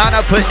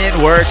 Yana putting in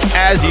work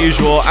as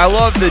usual. I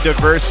love the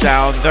diverse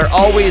sound. They're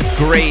always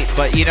great,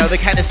 but they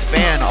kind of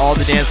span all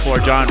the dance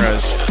floor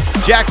genres.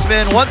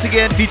 Jaxman once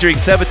again featuring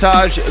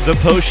Sabotage, The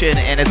Potion,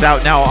 and it's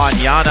out now on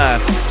Yana.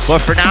 But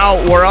for now,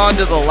 we're on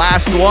to the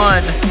last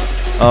one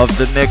of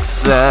the mix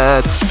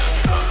set.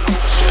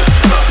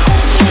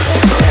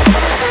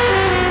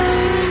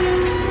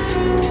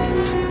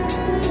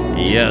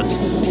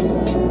 Yes.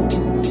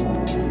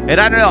 And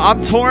I don't know,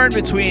 I'm torn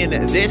between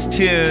this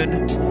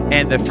tune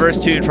and the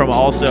first tune from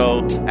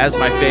Also as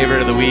my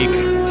favorite of the week.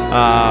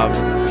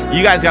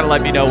 You guys got to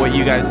let me know what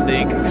you guys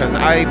think, because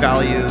I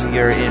value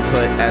your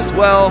input as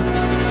well.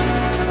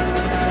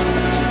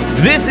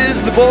 This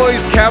is the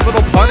boys'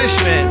 Capital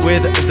Punishment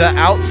with The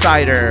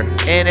Outsider,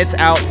 and it's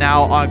out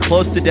now on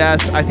Close to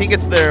Death. I think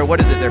it's their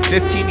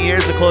 15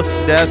 years of Close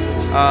to Death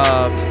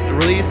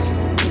release,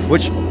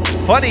 which,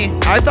 funny,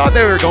 I thought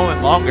they were going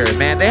longer.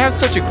 Man, they have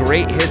such a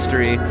great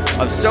history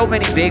of so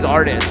many big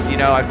artists. You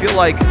know, I feel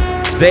like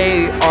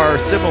they are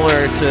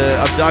similar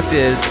to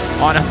Abducted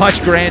on a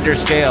much grander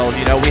scale.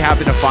 You know, we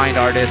happen to find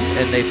artists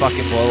and they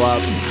fucking blow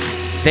up.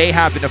 They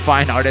happen to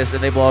find artists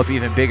and they blow up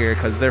even bigger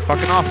because they're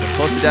fucking awesome.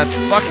 Close to Death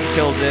fucking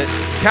kills it.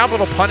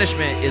 Capital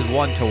Punishment is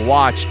one to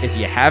watch if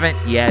you haven't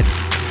yet.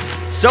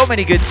 So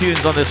many good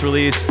tunes on this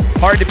release.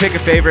 Hard to pick a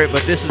favorite,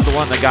 but this is the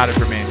one that got it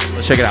for me.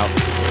 Let's check it out.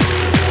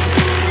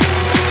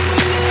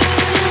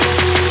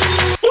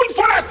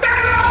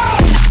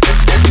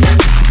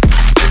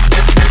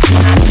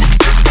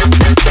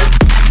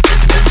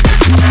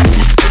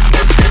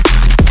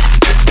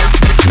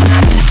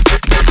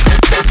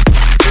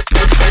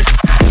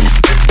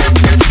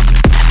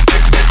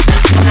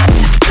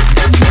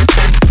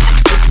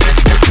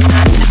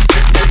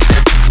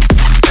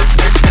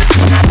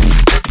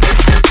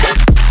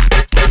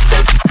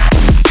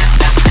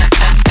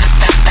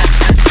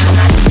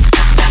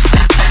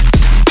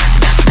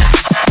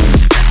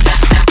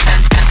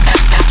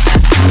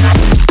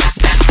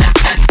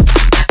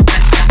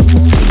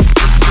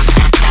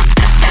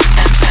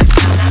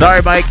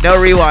 Sorry, Mike, no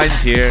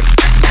rewinds here.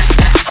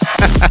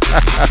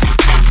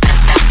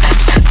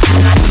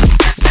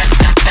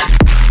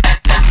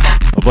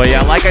 But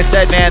yeah, like I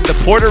said, man, the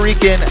Puerto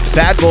Rican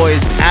bad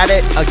boys at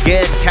it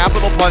again.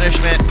 Capital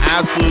Punishment,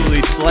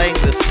 absolutely slaying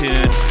this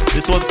tune.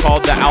 This one's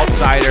called The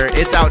Outsider.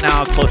 It's out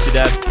now, Close to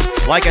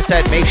Death. Like I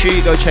said, make sure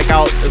you go check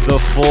out the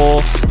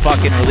full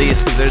fucking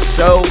release because there's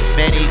so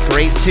many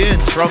great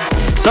tunes from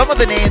some of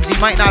the names you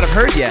might not have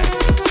heard yet.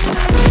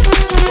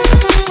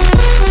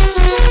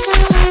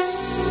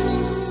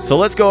 So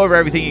let's go over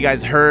everything you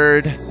guys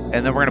heard, and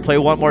then we're going to play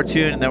one more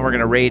tune, and then we're going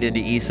to raid into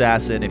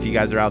Assassin if you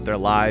guys are out there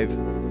live.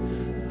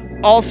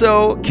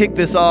 Also, kick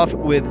this off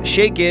with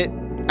Shake It,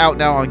 out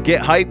now on Get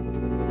Hype.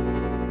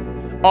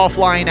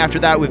 Offline after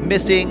that with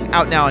Missing,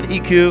 out now on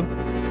EQ.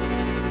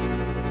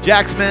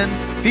 Jacksman,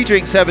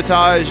 featuring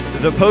Sabotage.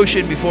 The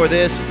Potion before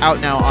this, out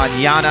now on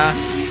Yana.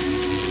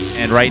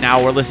 And right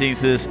now we're listening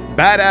to this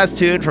badass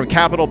tune from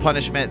Capital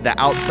Punishment, The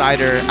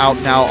Outsider, out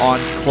now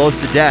on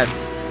Close to Death.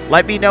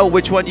 Let me know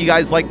which one you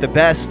guys like the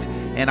best.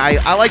 And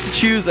I like to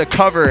choose a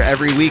cover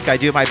every week. I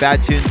do my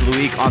bad tunes of the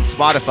week on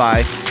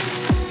Spotify.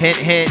 Hint,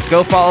 hint,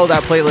 go follow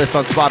that playlist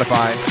on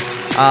Spotify.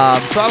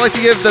 So I like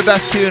to give the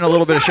best tune a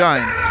little bit of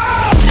shine.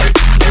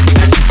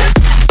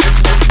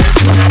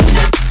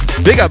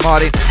 Big up,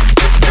 Marty.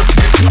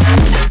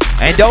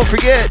 And don't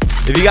forget,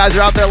 if you guys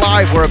are out there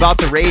live, we're about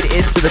to raid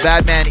into the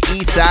Badman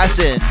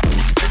Assassin.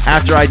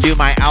 After I do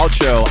my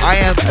outro, I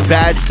am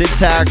Bad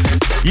Syntax.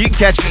 You can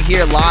catch me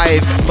here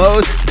live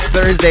most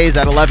Thursdays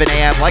at 11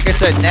 a.m. Like I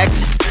said,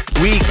 next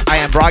week I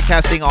am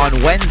broadcasting on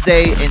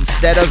Wednesday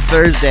instead of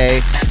Thursday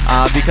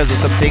because of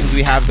some things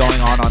we have going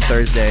on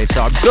Thursday.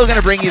 So I'm still going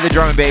to bring you the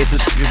drum and bass.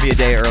 This is going to be a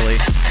day early.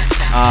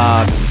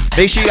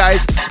 Make sure you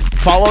guys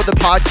follow the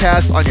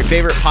podcast on your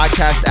favorite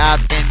podcast app.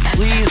 And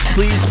please,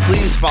 please,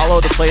 please follow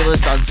the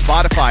playlist on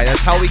Spotify.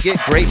 That's how we get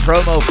great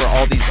promo for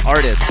all these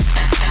artists.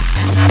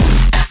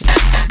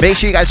 Make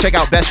sure you guys check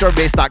out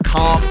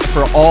bestdrumandbass.com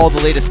for all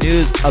the latest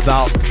news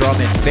about drum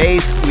and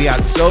bass. We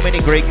got so many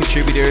great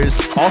contributors.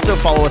 Also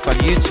follow us on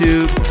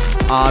YouTube.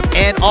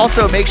 And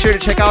also make sure to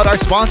check out our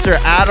sponsor,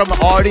 Atom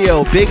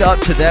Audio. Big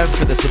up to them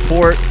for the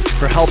support,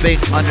 for helping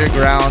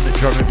underground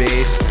drum and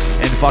bass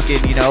and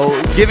fucking, you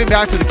know, giving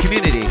back to the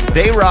community.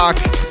 They rock.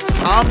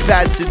 I'm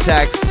Bad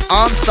Syntax.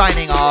 I'm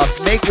signing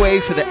off. Make way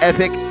for the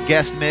epic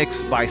guest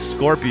mix by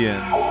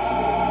Skorpion.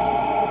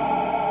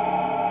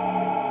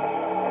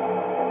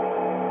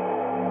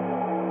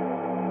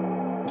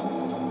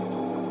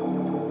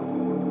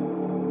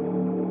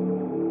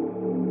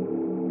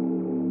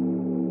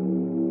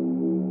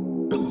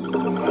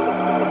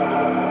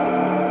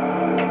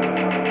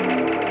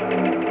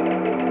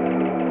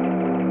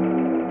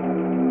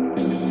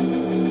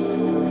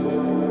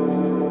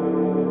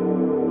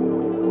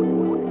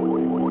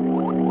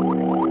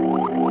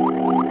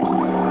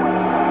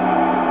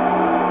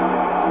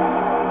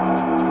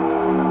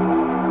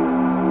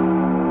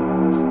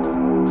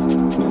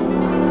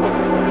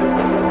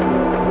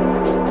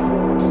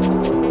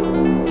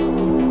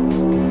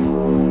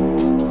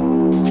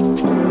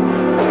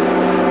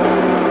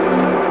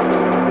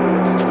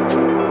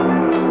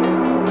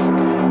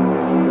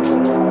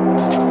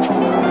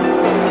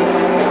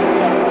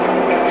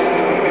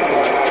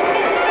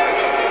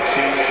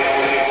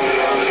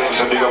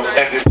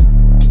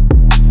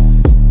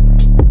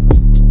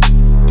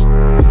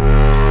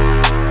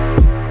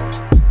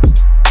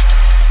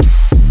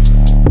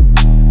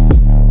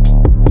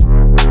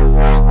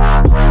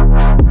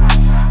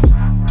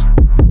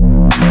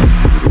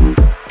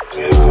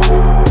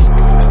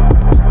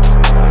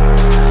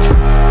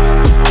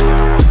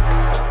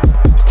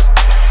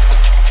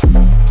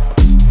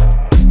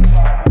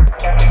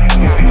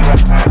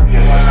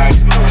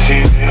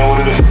 She know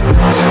what it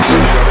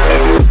is.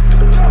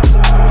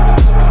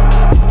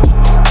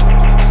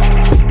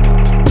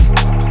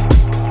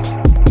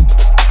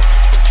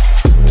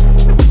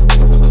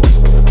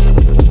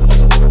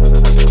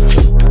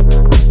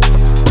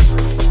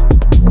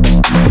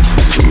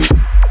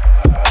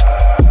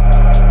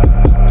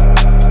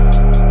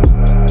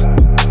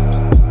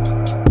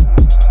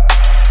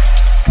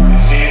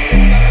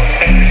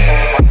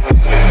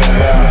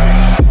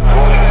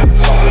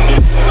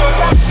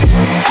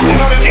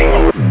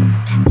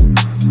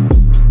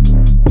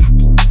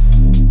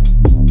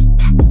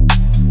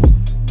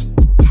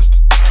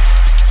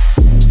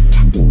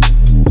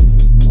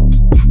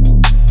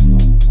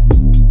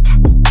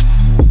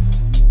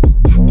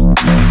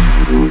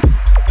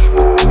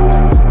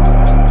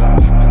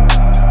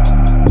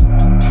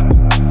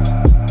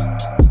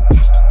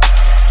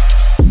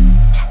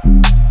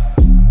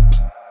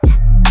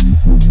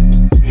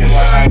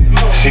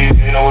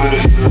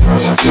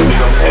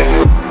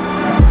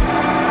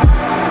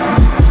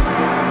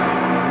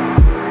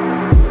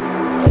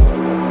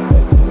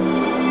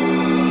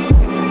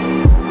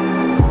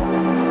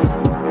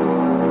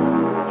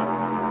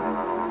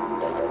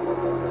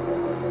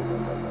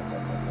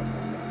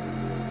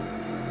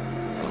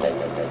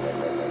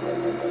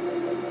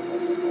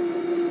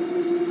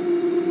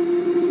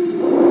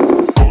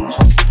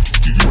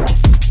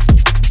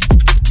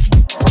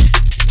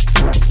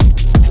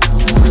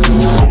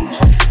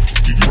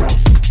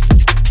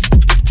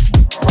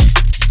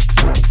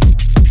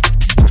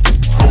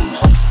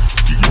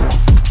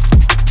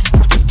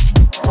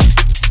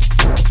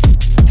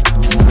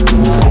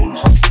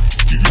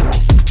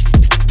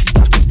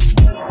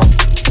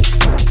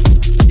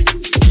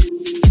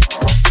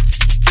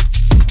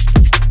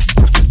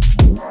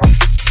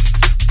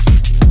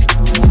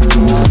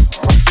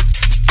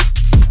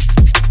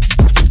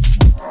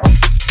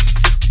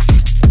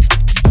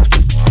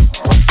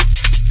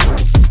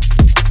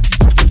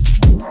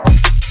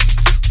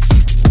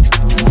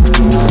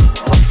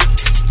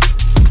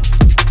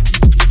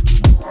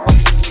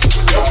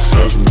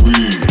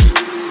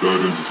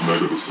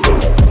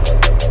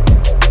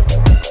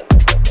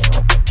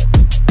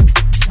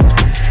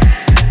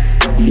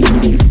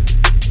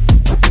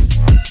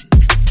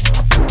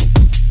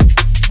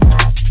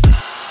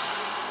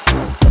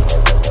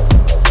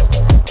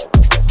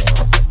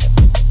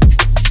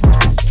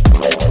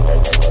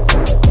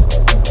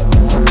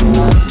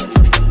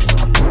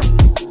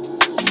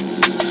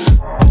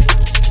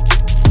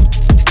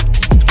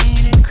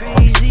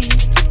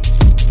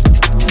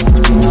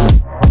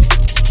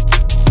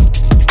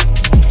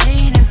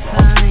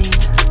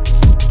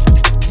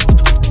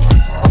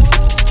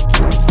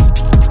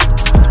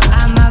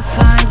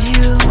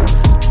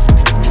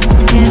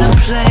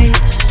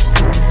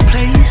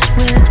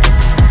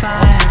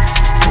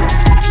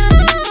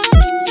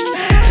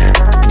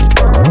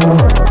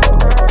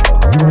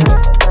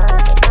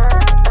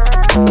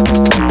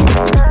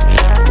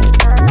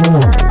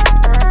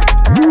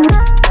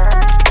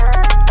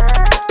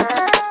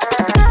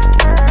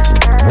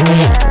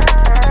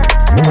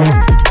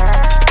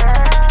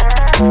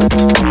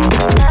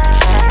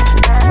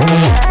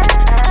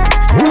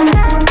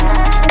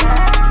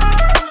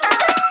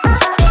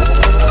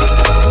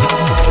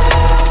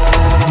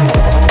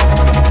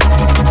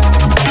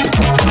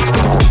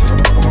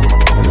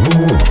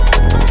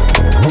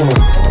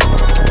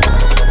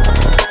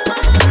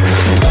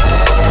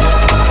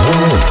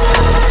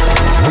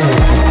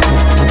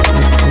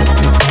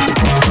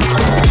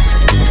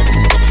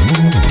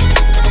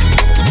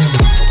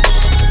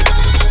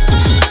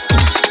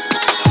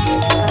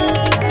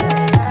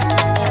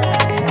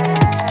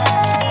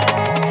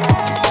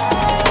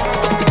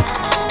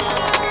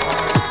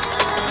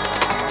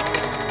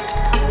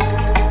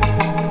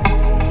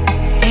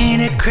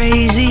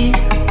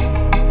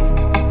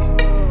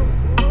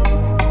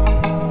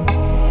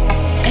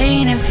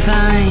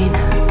 find.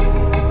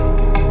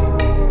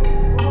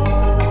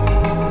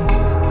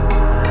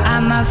 I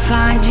might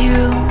find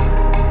you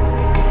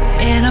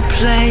in a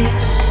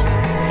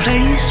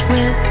place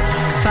with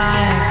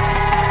fire.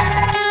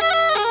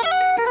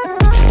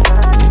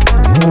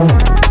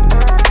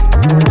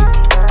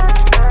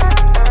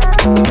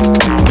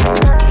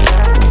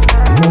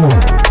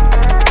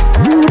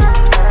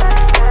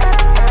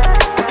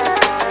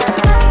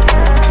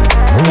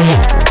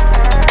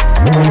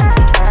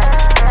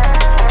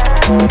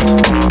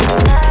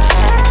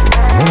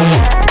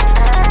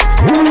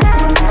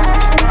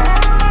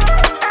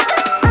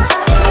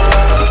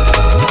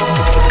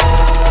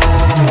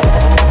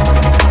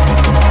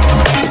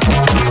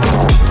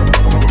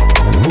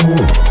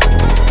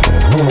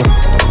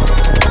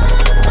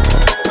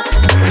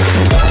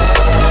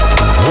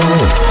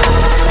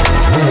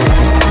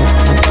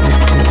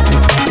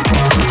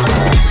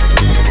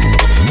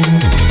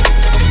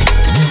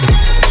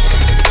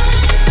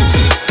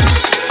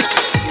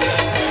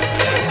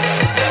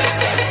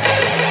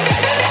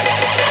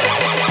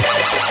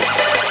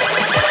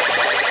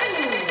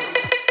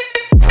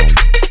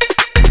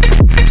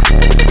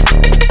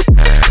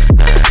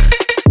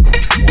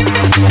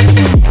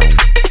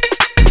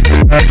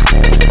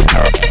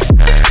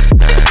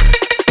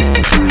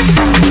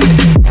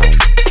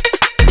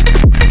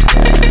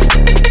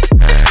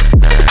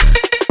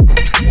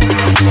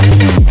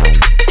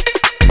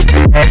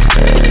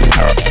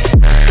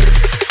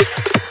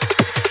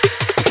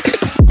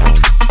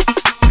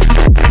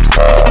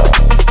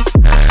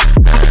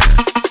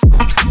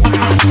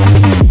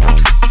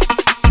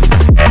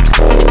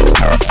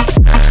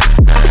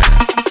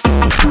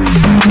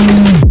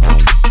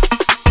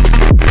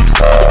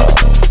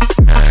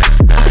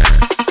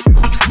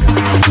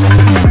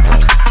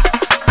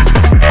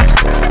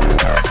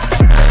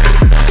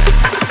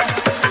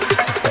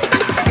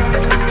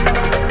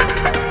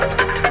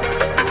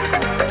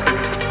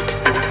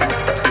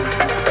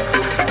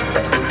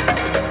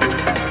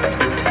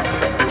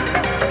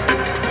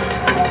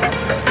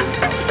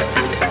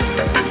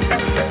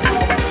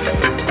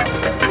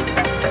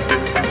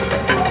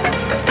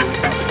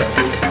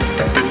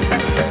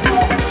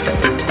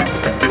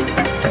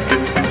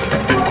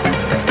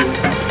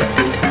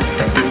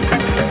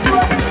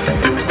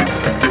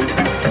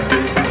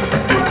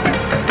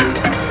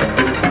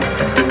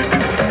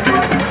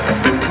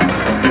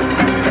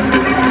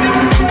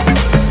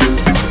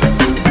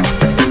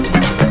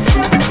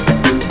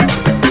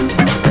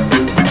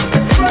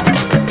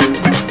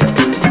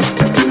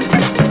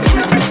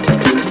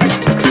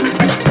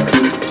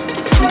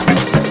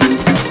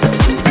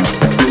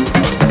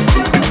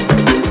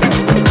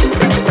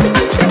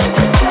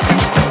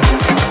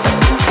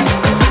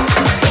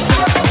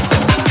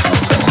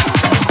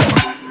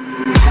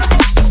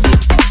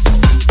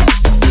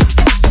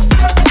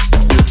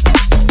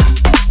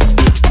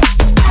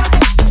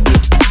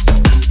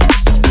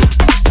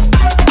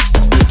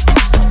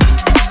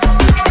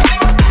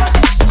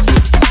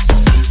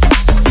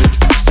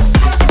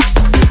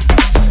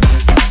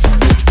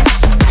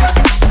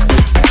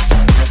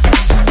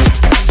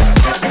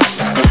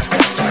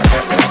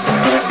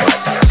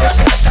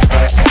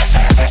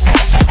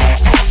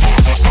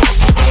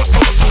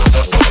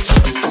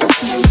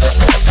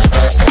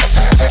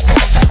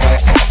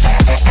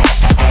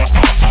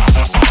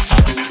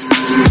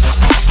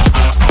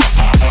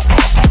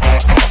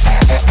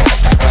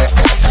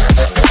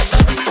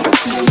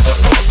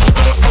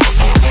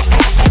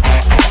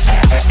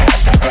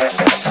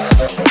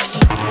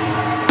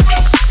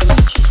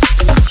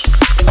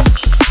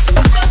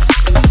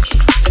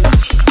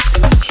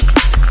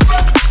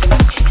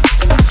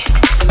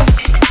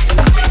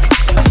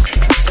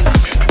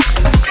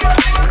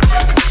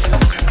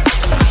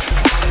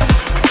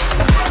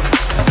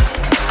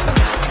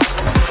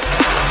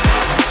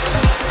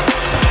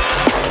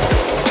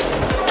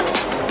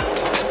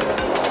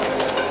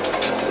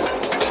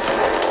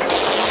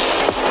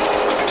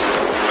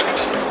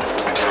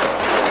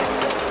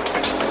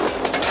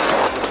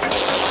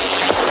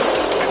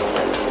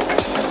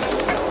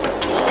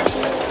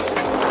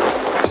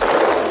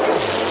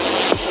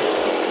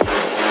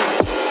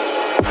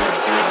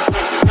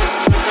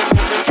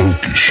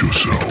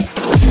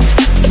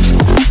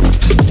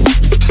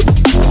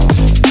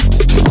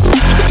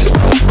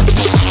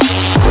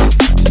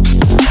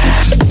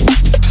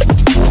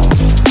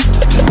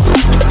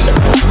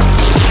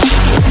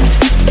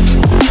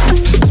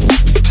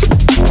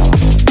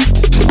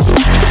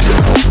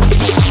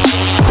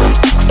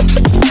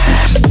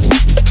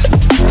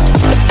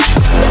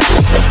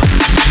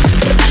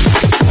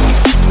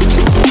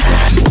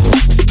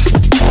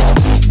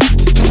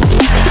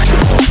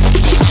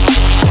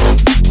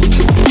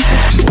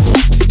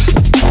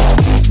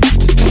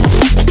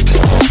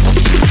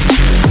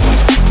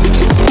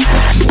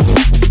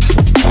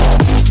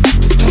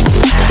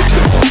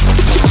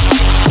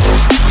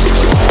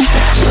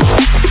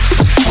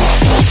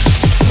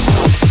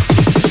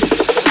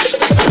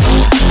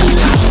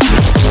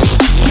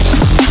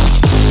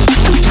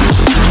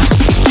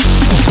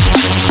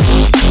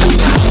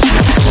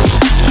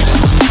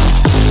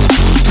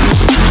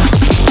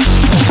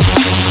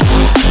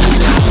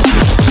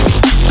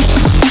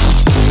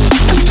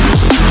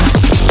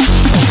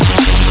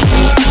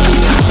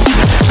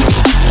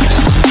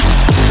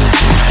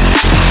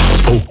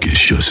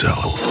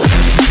 yourself.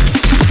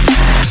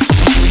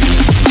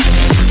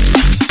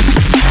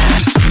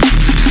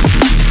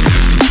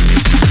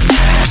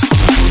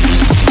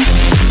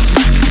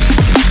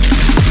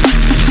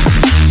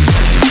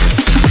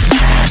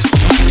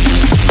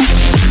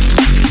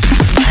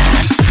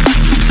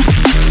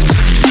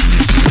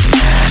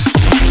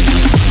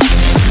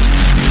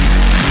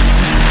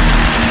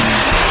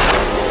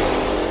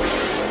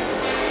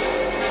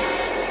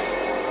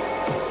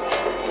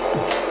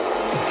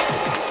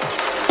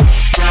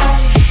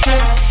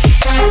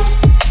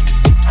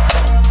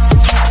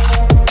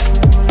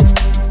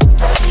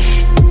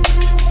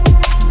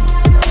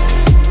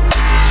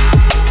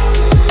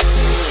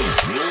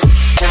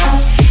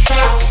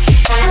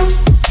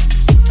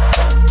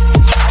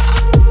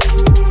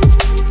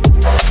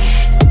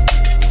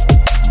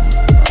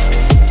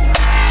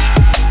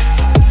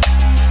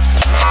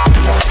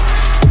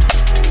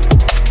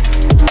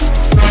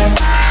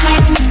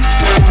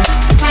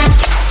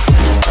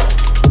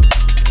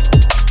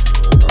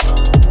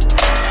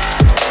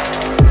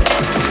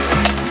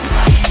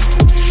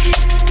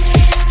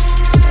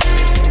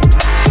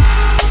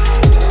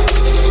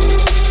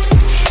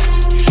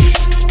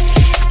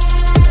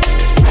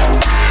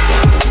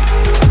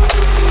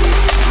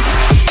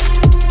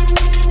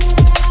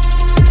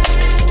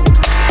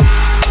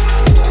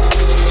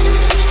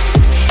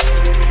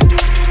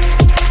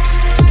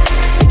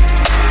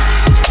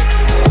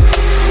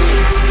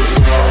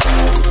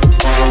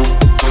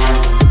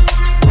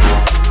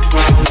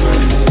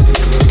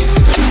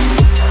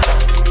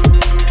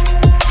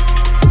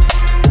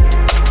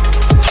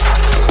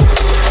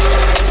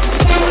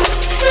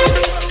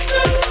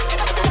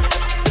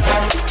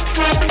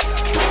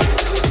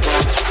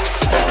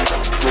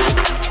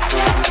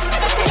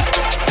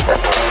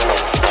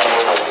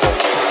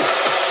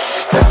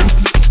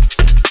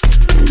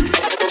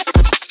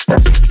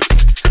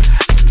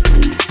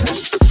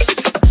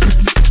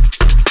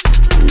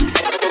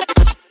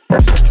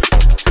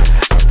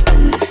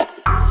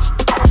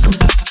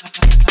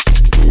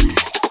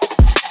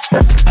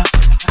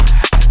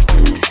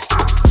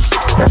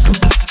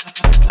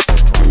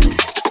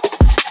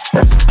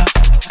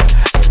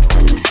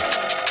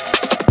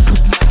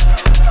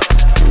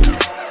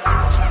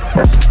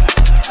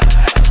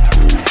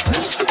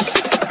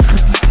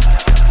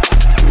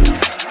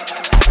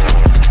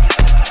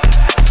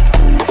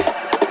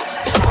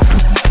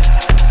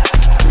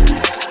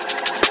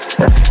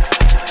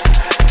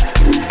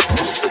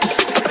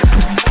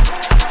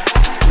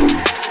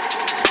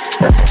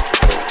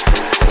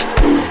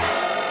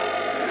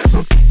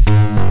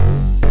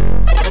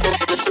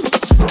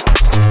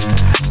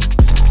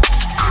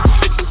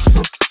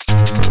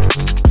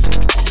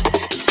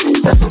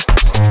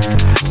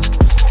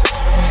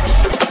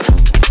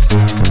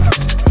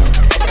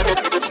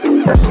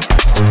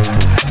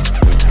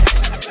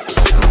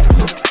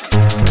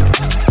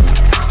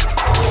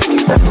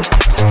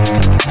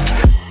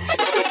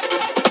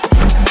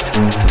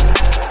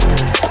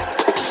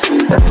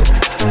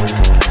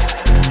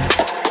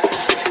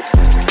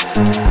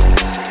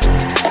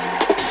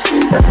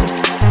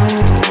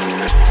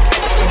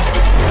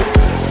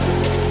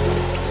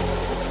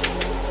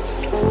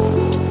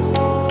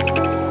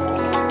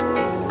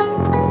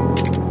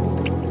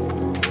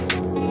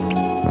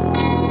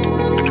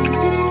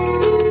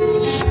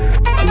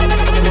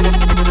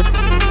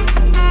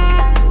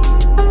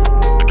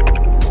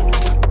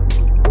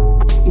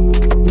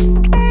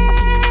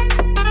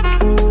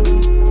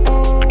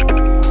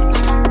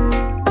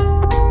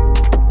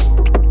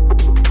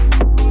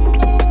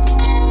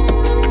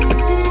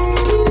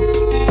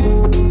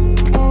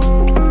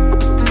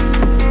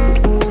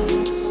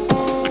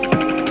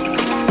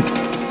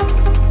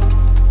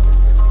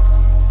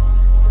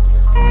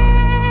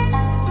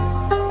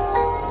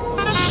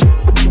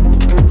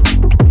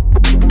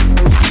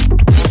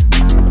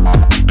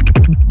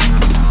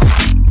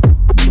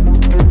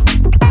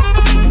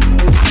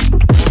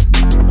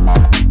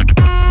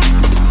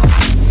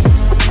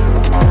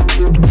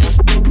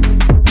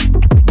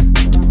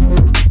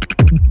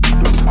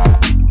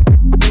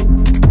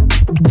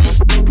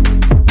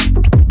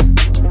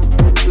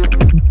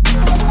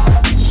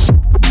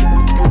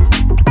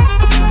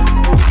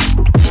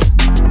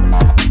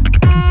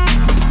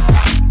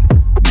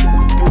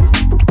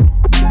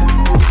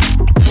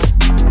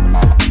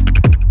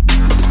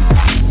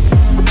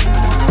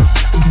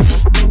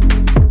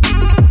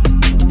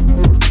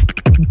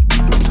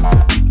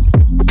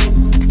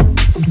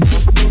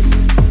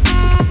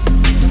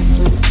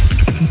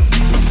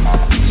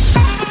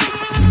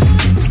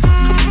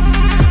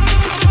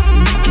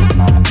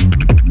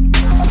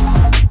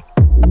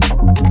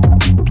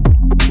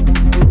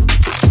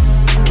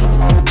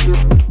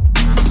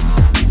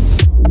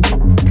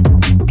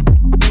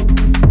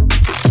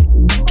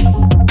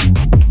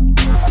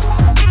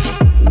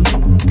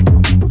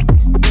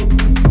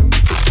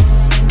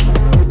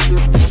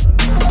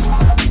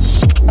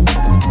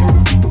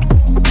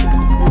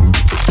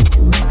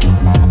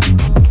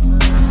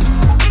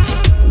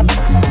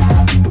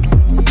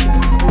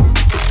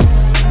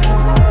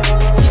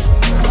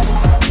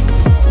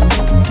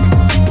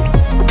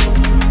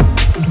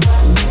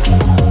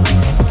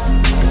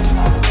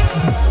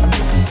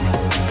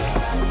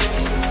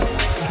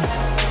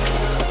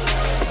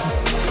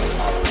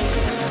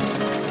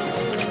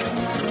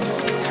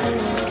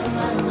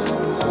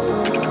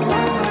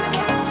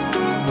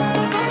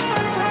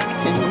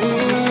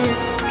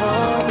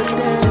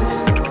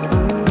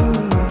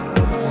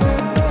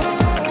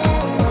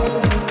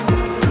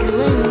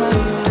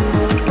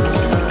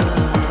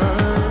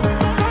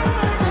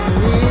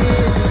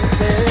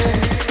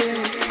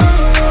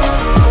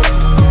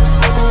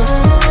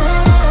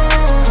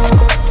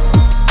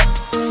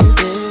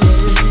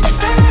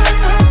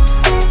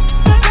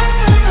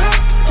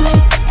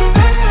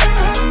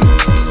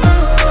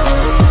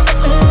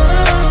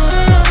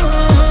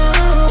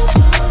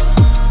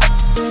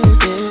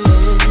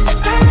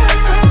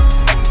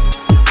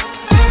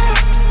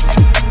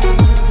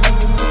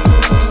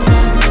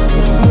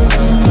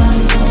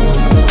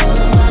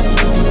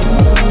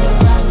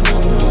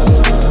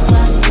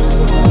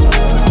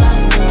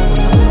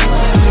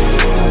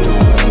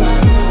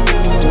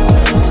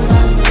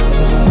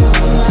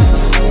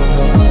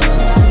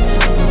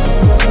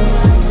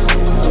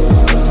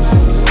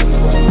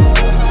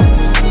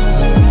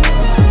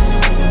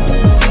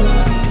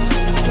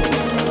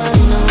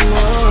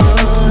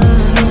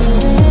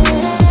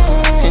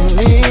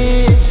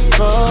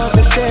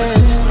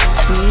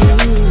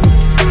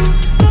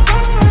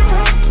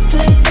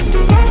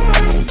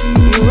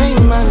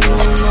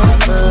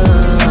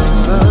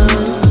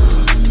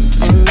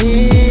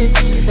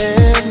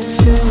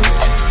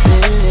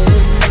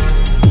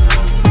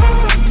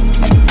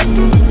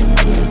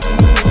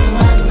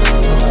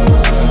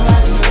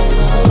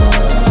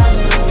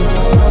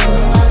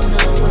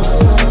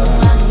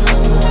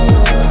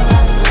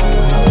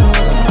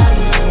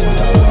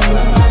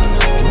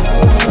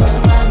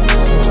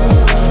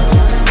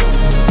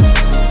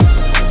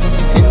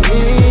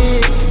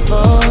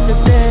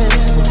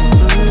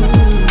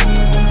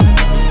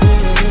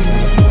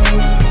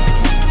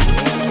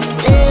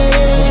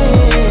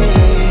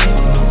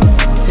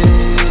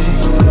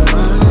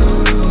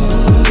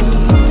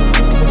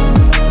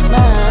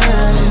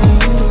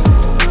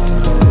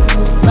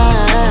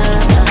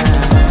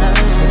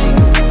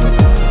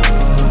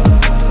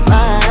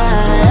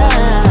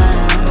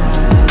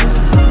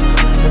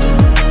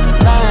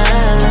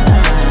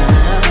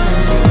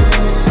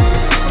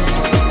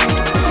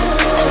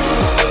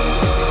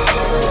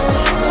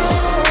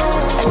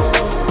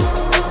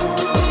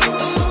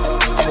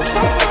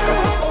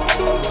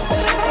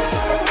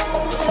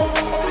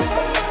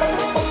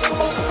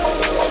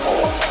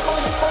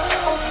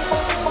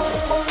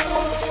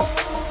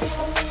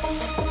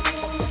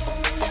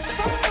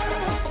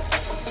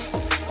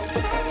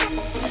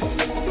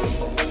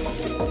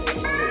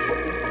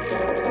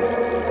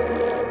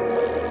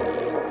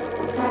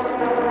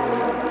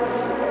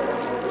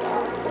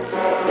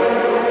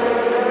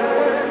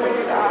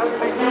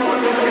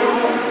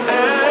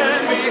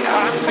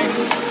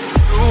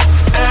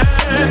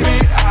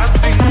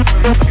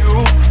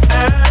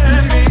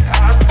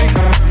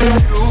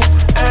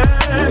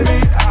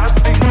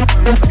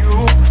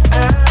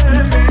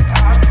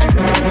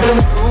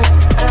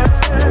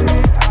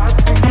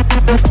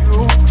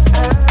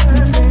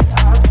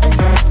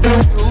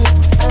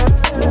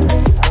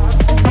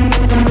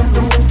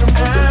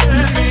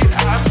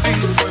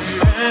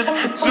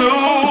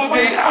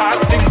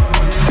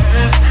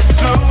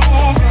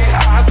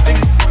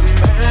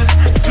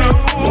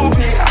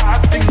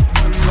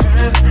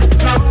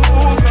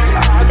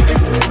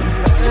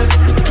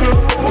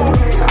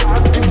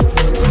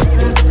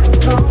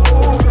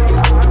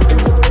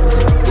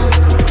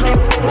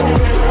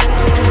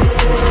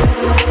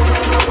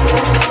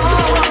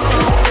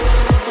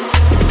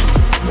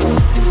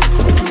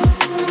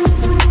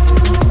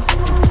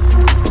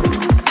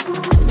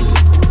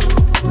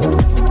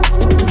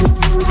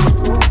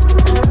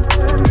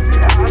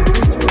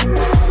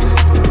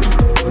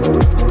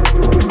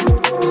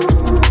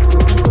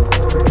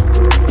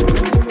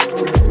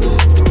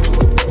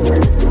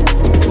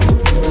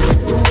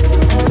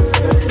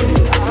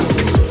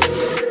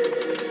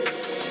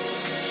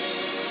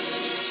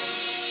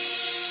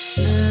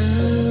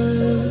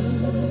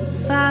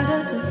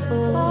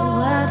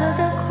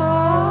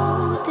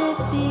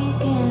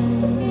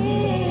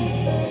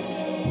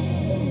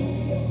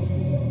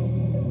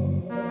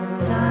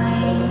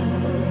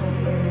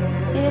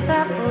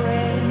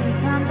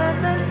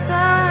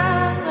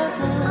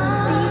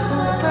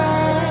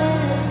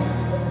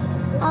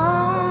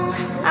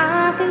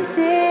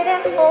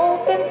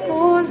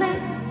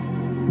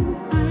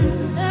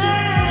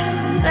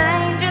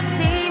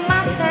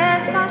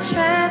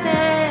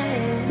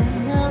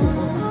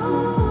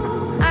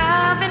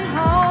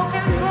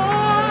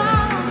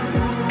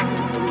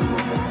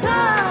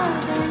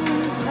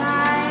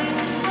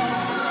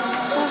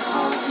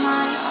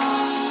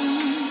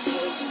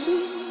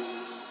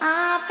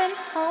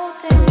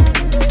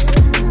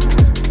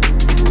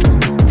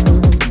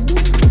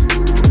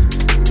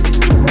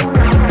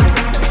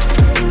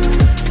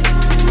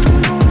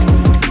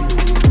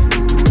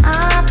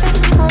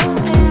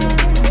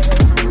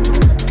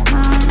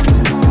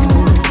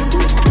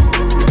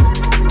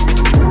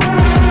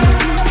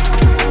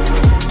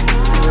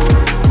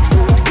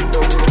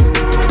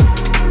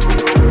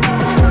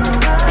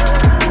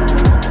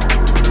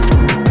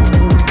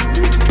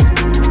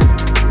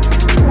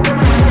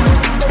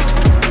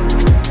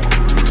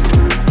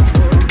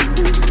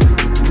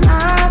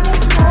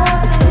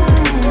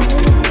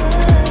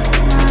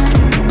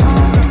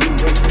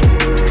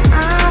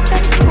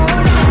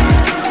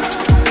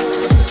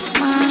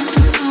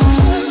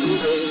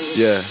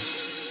 Yeah.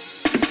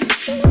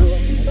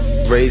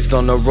 Raised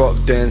on a rock,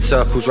 doing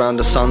circles round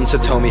the sun. So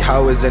tell me,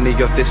 how is any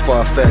of this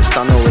far-fetched?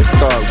 I know it's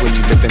dark when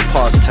you live in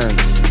past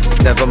tense.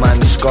 Never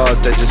mind the scars,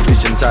 they're just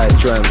visions I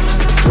dreamt.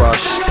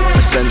 Rushed,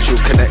 essential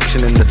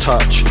connection in the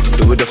touch.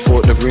 Who would have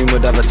thought the room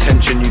would have a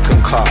tension you can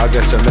cut? I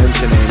guess a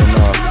mention ain't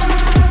enough.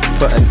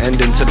 Put an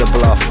ending to the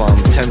bluff. I'm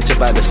tempted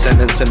by the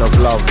sentencing of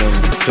love, and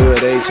who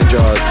are they to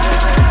judge?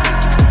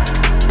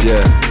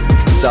 Yeah,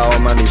 sour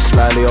man who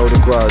slightly hold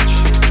a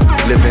grudge.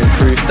 Living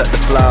proof that the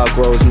flower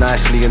grows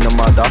nicely in the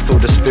mud. I feel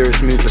the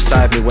spirits move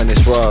beside me when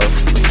it's rough.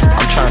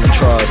 I'm trying to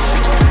trust.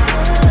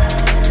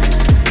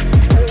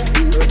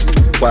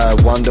 Why I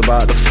wonder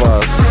about the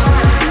fuss.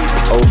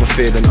 Over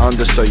feeling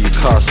under so you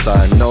cuss.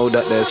 I know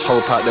that there's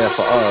hope out there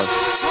for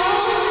us.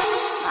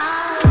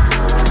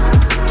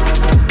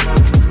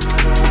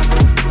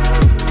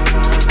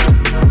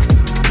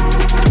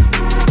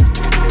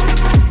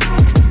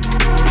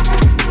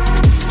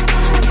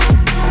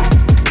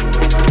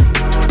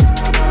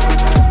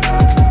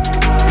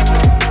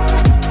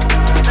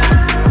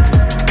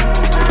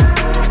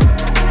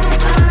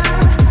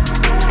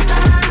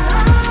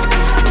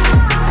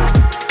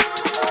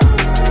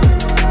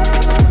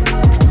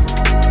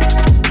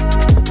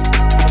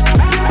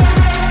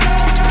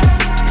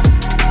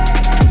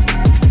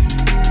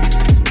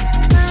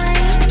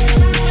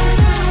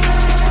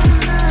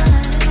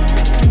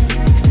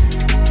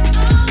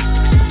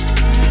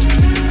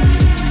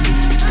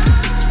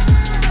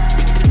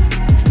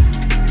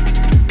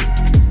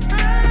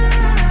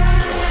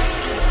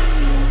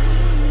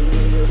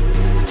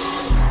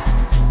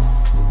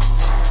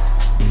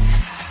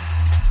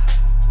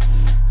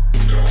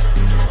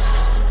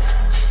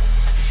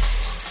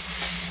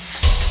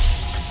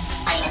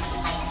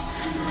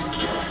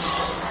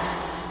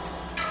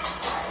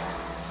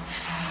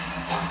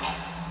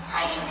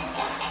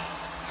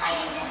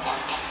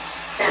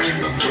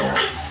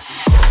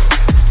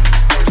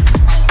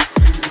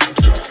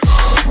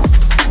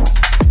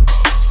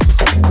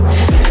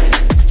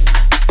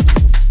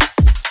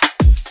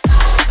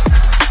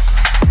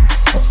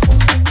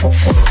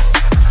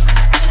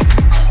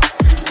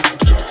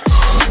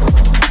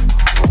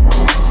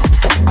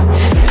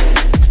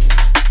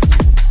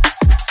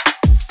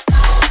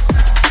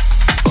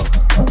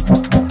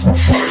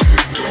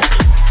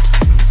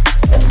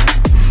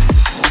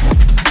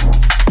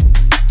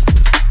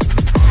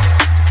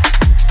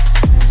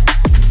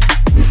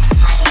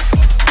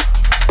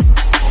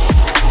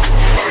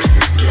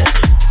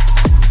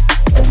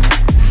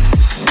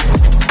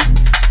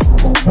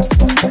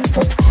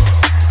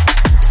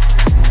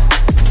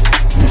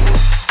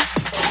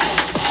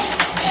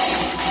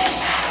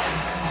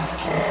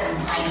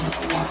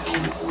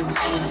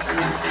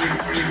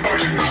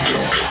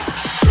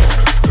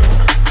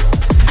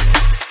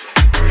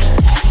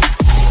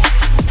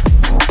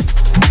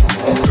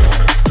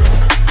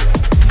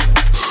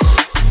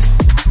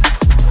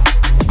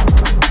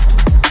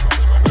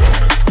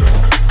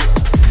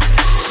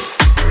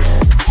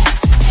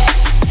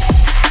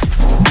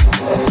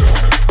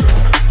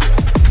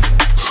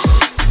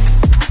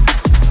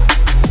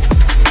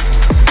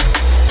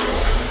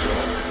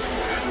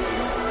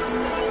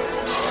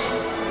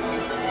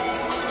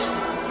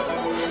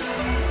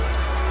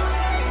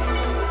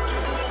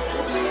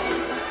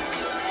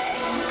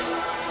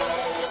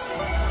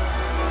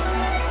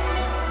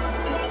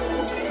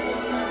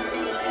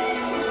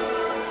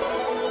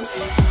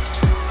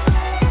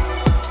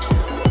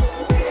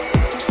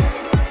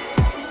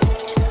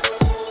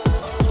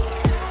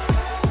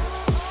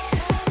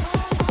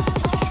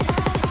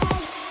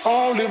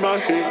 all in my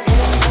head.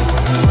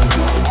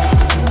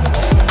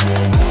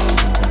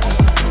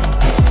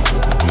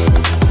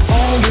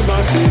 All in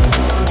my head.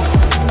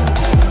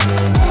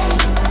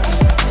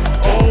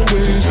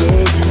 Always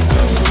love you.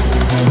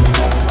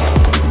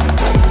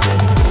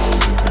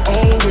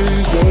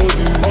 Always love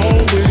you.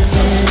 Always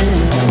do.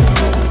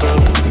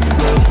 Love you,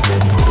 love you, love you,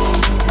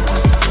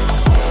 love you,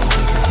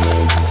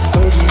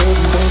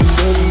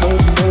 love you,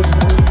 love you.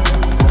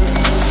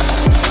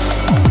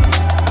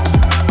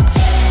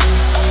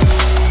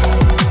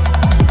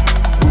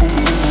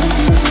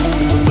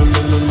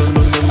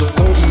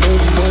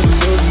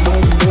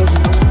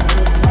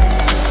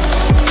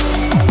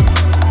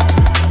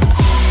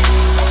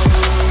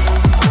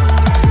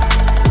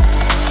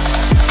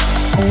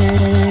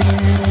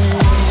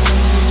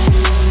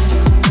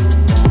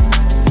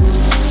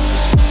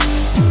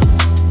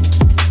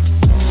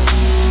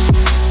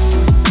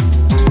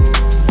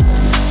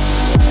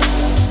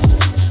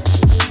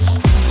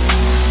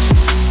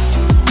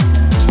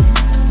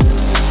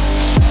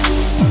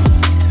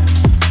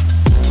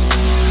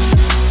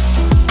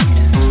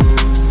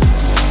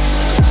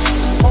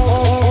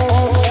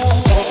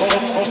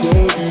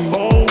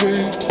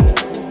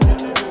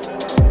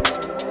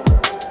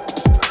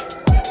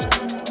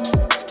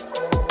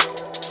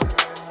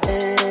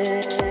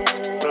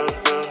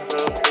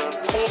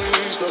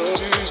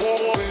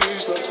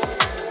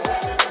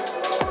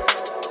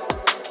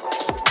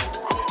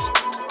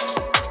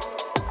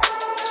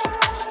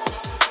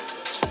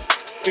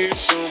 Need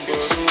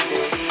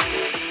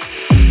somebody.